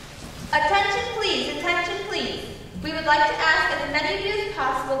 Avery. Attention please, attention please. We would like to ask as many of you as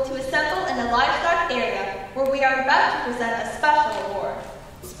possible to assemble in the livestock area where we are about to present a special award.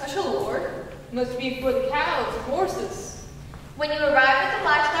 Special award? Must be for the cows and horses. When you arrive at the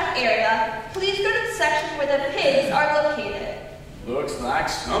livestock area, please go to the section where the pigs are located. Looks like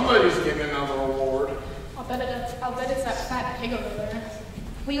somebody's getting another award. I'll bet it's that fat pig over there.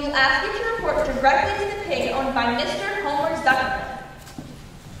 We will ask you to report directly to the pig owned by Mr. Homer Zuckerman.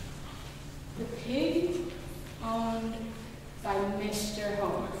 The pig owned by Mr.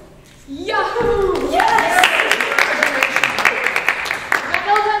 Homer. Yahoo! Yes! Got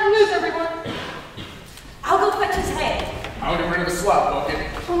no time to lose, everyone. I'll go fetch his hay. I'll get rid of the slop bucket.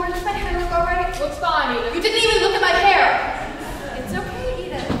 Homer, does my hair look alright? Looks fine, Edith. You didn't even look at my hair! It's okay,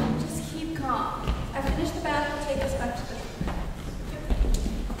 Edith. Just keep calm. I finished the bath. We'll take us back to the...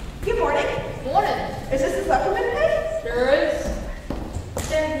 Good morning. Morning. Is this the Zuckerman pig? Sure is.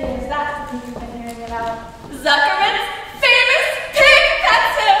 There he is. That's the pig you've been hearing about. Zuckerman's famous pig!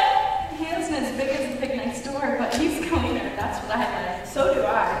 That's him! He isn't as big as the pig next door, but he's cleaner. That's what I like. So do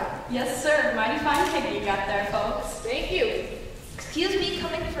I. Yes, sir. Mighty fine pig you got there, folks. Thank you. Excuse me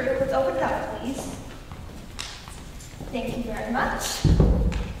coming through. Let's open it up, please. Thank you very much.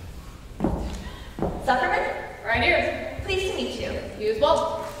 Zuckerman? Right here. Pleased to meet you. You as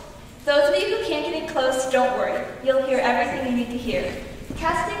well. Those of you who can't get in close, don't worry. You'll hear everything you need to hear.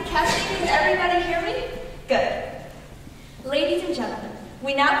 Casting, can everybody hear me? Good. Ladies and gentlemen,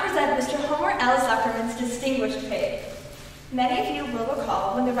 we now present Mr. Homer L. Zuckerman's distinguished pig. Many of you will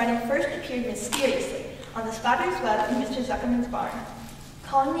recall when the running first appeared mysteriously on the spotter's web in Mr. Zuckerman's barn,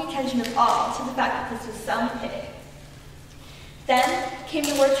 calling the attention of all to the fact that this was some pig. Then came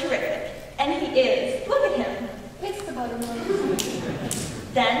the word terrific, and he is, look at him. It's the buttermilk.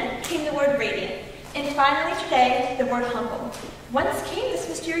 Then came the word radiant, and finally today, the word humble. Whence came this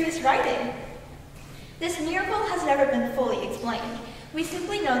mysterious writing? This miracle has never been fully explained. We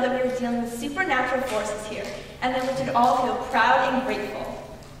simply know that we are dealing with supernatural forces here, and that we should all feel proud and grateful.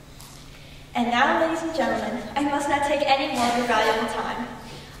 And now, ladies and gentlemen, I must not take any more of your valuable time.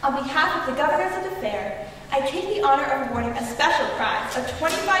 On behalf of the governors of the fair, I take the honor of awarding a special prize of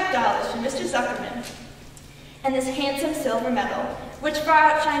 $25 to Mr. Zuckerman, and this handsome silver medal, which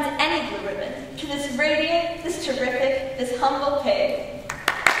far outshines any blue ribbon, to this radiant, this terrific, this humble pig.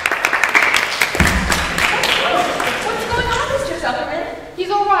 What's going on, Mr. Zuckerman? He's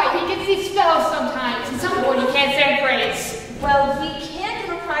all right. He gets these spells sometimes, and some point he can't stand praise. Well, we can't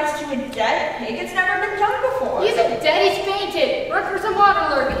give a prize to a dead pig. It's never been done before. He isn't dead. He's fainted. Work for some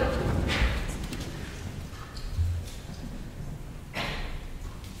water, Lurby.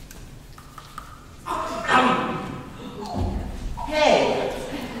 Hey!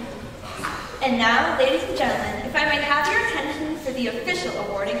 And now, ladies and gentlemen, if I may have your attention for the official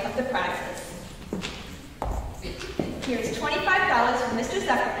awarding of the prizes. Here's $25 from Mr.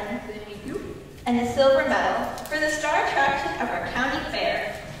 Zuckerman, and the silver medal for the star attraction of our county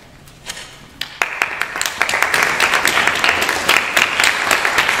fair.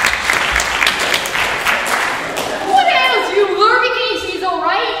 What ails you, Lurby? Can you see he's all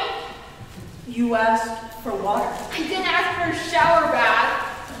right? You asked for water. I didn't ask for a shower bath.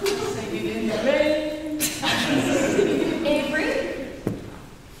 Singing in the rain. Avery?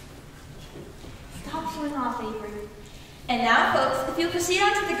 Stop showing off, Avery. And now, folks, if you'll proceed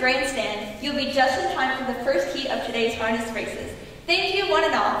on to the grandstand, you'll be just in time for the first heat of today's harness races. Thank you, one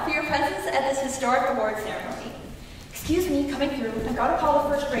and all, for your presence at this historic award ceremony. Excuse me, coming through. I gotta call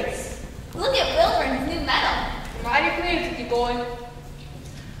the first race. Look at Wilburn's new medal. Mighty pleased with you, boy.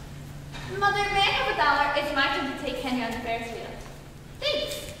 Mother, may I have $1? It's my turn to take Henry on the Ferris wheel.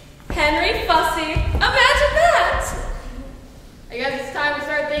 Thanks. Henry Fussy. Imagine that! I guess it's time to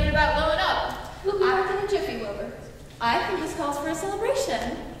start thinking about blowing up. We'll be back in a jiffy, Wilbur. I think this calls for a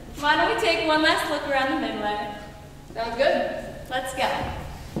celebration. Why don't we take one last look around the midway? Sounds good. Let's go.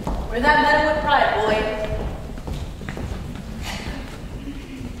 Wear that medal with pride, boy.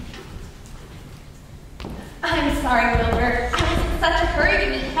 I'm sorry, Wilbur. I was in such a hurry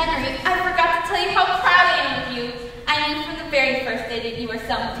to meet Henry, I forgot to tell you how proud I am of you. I knew from the very first day that you were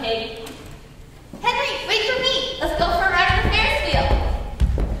some pig. Henry, wait for me. Let's go for a ride on the Ferris wheel.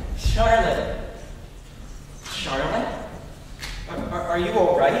 Charlotte. Charlotte? Are you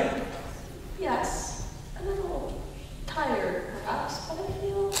all right? Yes, a little tired, perhaps, but I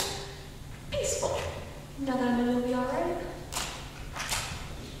feel peaceful. Now that I know you'll be all right.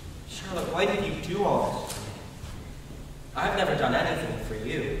 Charlotte, why did you do all this for me? I've never done anything for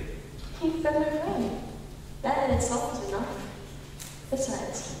you. You've been my friend. That in itself is enough.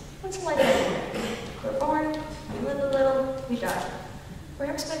 Besides, what's life anyway? We're born, we live a little, we die.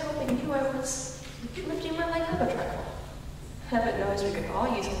 Perhaps by helping you, I was lifting my leg up a trifle. Heaven knows we could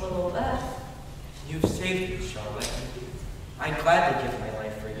all use a little of that. You've saved me, Charlotte. I'd gladly give my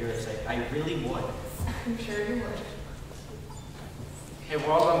life for yours. I really would. I'm sure you would. Hey,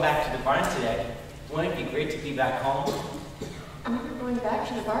 we're all going back to the barn today. Wouldn't it be great to be back home? I'm not going back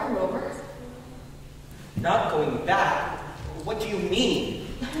to the barn, Wilbur. Not going back? What do you mean?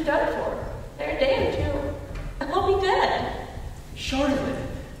 I'm done for. They're dead, too. I'll be dead. Charlotte.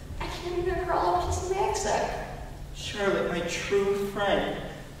 I can't even crawl up to some rucksack. Charlotte, my true friend.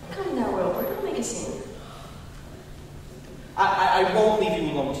 Come now, Wilbur. Don't make a scene. I won't leave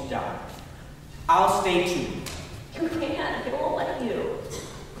you alone to die. I'll stay too. You can't. They won't let you.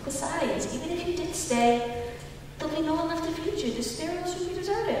 Besides, even if you did stay, there'll be no one left to feed you. The sparrows would be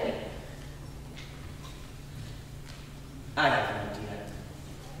deserted. I have an idea.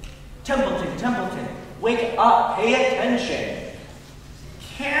 Templeton, wake up, pay attention.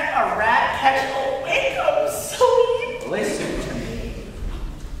 Can't a rat catch a wake-up sleep? Listen to me.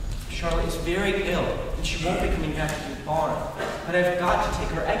 Charlotte is very ill, and she won't be coming back to the barn. But I've got to take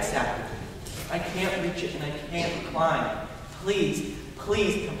her egg sack with me. I can't reach it and I can't climb. Please,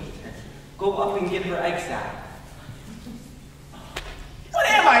 Templeton, go up and get her egg sack. What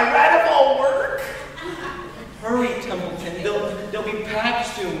am I, rat of all work? Hurry, Templeton. They'll be back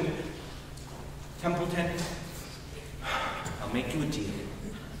soon. Templeton, I'll make you a deal.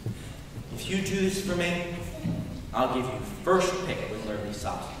 If you do this for me, I'll give you first pick with Lurley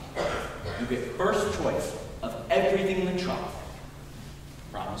sauce. You get first choice of everything in the truck.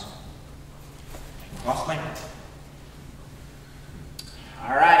 Promise? Cross my heart.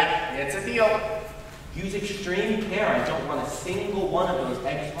 All right, it's a deal. Use extreme care. I don't want a single one of those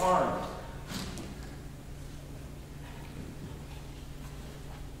eggs harmed.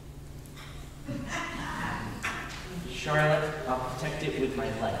 Charlotte, I'll protect it with my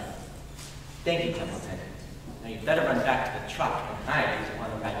life. Thank you, Templeton. Now you better run back to the truck, and I just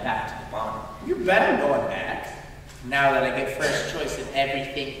want to ride back to the barn. You better going back. Now that I get first choice of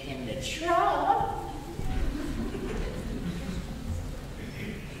everything in the truck.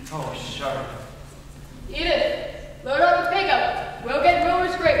 Oh, Charlotte. Edith, load up the pickup. We'll get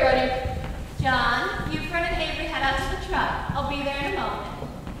Wilbur's crate ready. John, you, Fred, and Avery head out to the truck. I'll be there in a moment.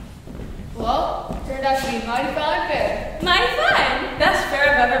 Well, turned out to be mighty fine fair. Mighty fun! Best fair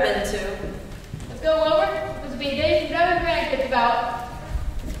I've ever been to. Let's go, Wilbur. This will be a day you never grandkids about.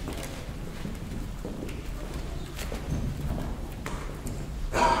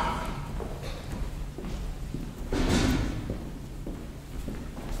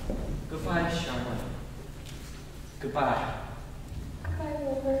 Goodbye, Charlotte. Goodbye. Goodbye,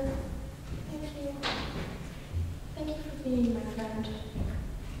 Wilbur. Thank you. Thank you for being my friend.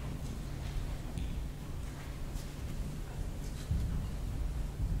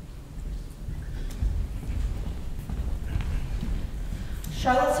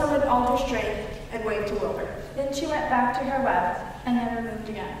 Charlotte summoned all her strength and waved to Wilbur. Then she went back to her web and never moved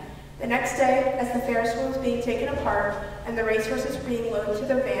again. The next day, as the Ferris wheel was being taken apart and the racehorses were being loaded to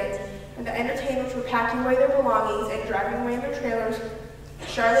their vans and the entertainers were packing away their belongings and driving away in their trailers,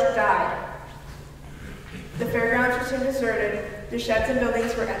 Charlotte died. The fairgrounds were soon deserted. The sheds and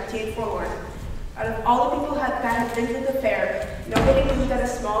buildings were empty and forlorn. Out of all the people that had visited the fair, nobody knew that a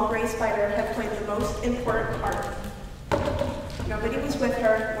small gray spider had played the most important part. Nobody was with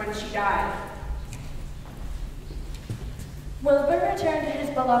her when she died. Wilbur returned to his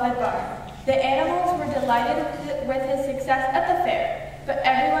beloved barn. The animals were delighted with his success at the fair, but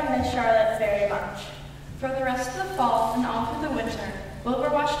everyone missed Charlotte very much. For the rest of the fall and all through the winter,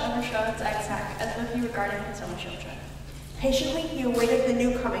 Wilbur watched over Charlotte's egg sack as though he regarded his own children. Patiently, he awaited the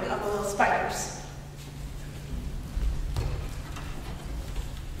new coming of the little spiders.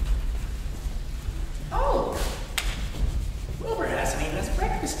 Oh, Wilbur hasn't eaten his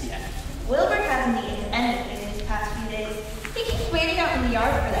breakfast yet. Wilbur hasn't eaten anything these past few days. He keeps waiting out in in the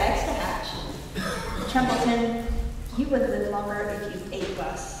yard for the eggs to hatch. Templeton, you would live longer if you ate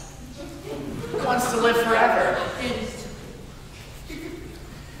less. Who wants to live forever?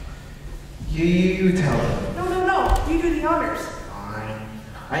 You tell them. No, you do the honors. Fine.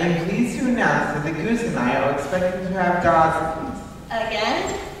 I am pleased to announce that the goose and I are expecting to have gossip.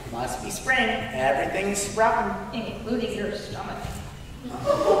 Again? Must be spring. Everything's sprouting. Including your stomach.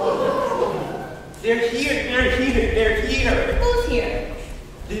 They're here. Who's here?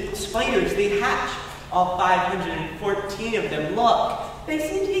 The spiders, they hatch. All 514 of them, look. They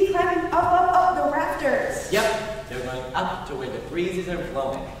seem to be climbing up the rafters. Yep, they're going up to where the breezes are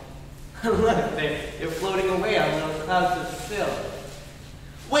blowing. Look, they're floating away on those clouds of silk.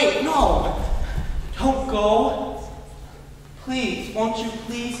 Wait, no! Don't go. Please, won't you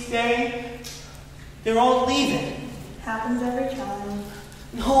please stay? They're all leaving. Happens every time.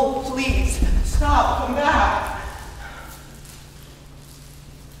 No, please, stop, come back.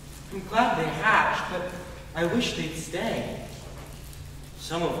 I'm glad they hatched, but I wish they'd stay.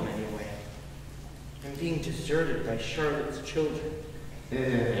 Some of them, anyway. I'm being deserted by Charlotte's children.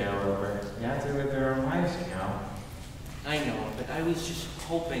 Yeah, Wilbur. You have to with their own lives, you know. I know, but I was just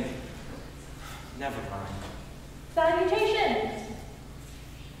hoping. Never mind. Salutations!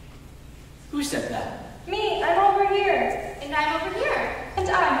 Who said that? Me, I'm over here. And I'm over here. And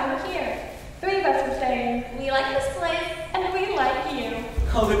I'm over here. 3 of us are saying, We like this place. and we like you.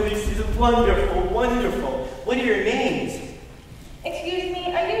 Oh, this is wonderful, wonderful. What are your names? Excuse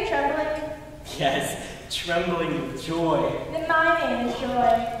me, are you trembling? Yes, trembling with joy. Then my name is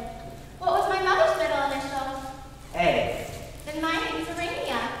Joy. What was my mother's middle initial? A. Then my name's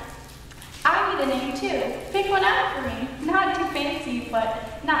Arania. I need a name too. Pick one out for me. Not too fancy,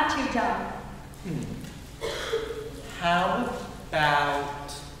 but not too dumb. How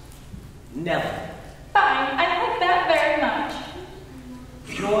about Nellie? Fine, I like that very much.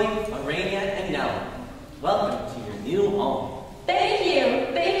 Joy, Arania, and Nellie. Welcome to your new home. Thank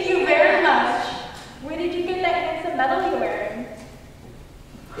you very much. Where did you get that handsome medal you're wearing?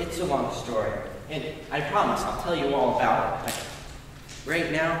 It's a long story, and I promise I'll tell you all about it. But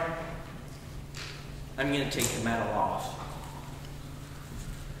right now, I'm going to take the medal off.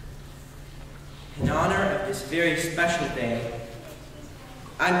 In honor of this very special day,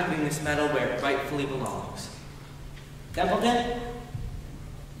 I'm putting this medal where it rightfully belongs. Templeton,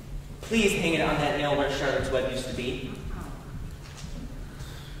 please hang it on that nail where Charlotte's Web used to be.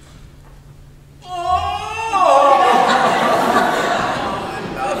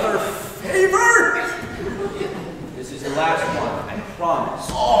 Another favor? This is the last one, I promise.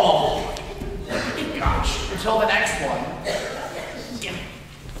 Oh, gosh. Until the next one.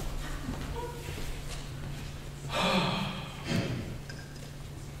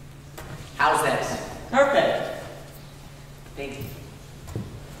 How's this? Perfect. Thank you.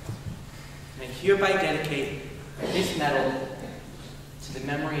 I hereby dedicate this medal to the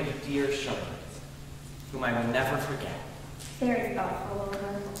memory of dear Charlotte, whom I will never forget. Very thoughtful of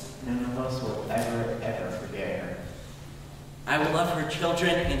her. None of us will ever forget her. I will love her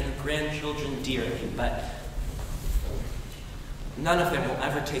children and her grandchildren dearly, but none of them will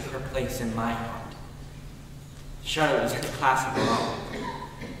ever take her place in my heart. Charlotte is in the class of her own.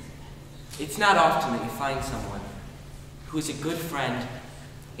 It's not often that you find someone who is a good friend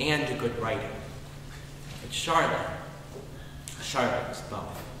and a good writer. But Charlotte is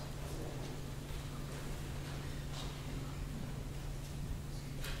both.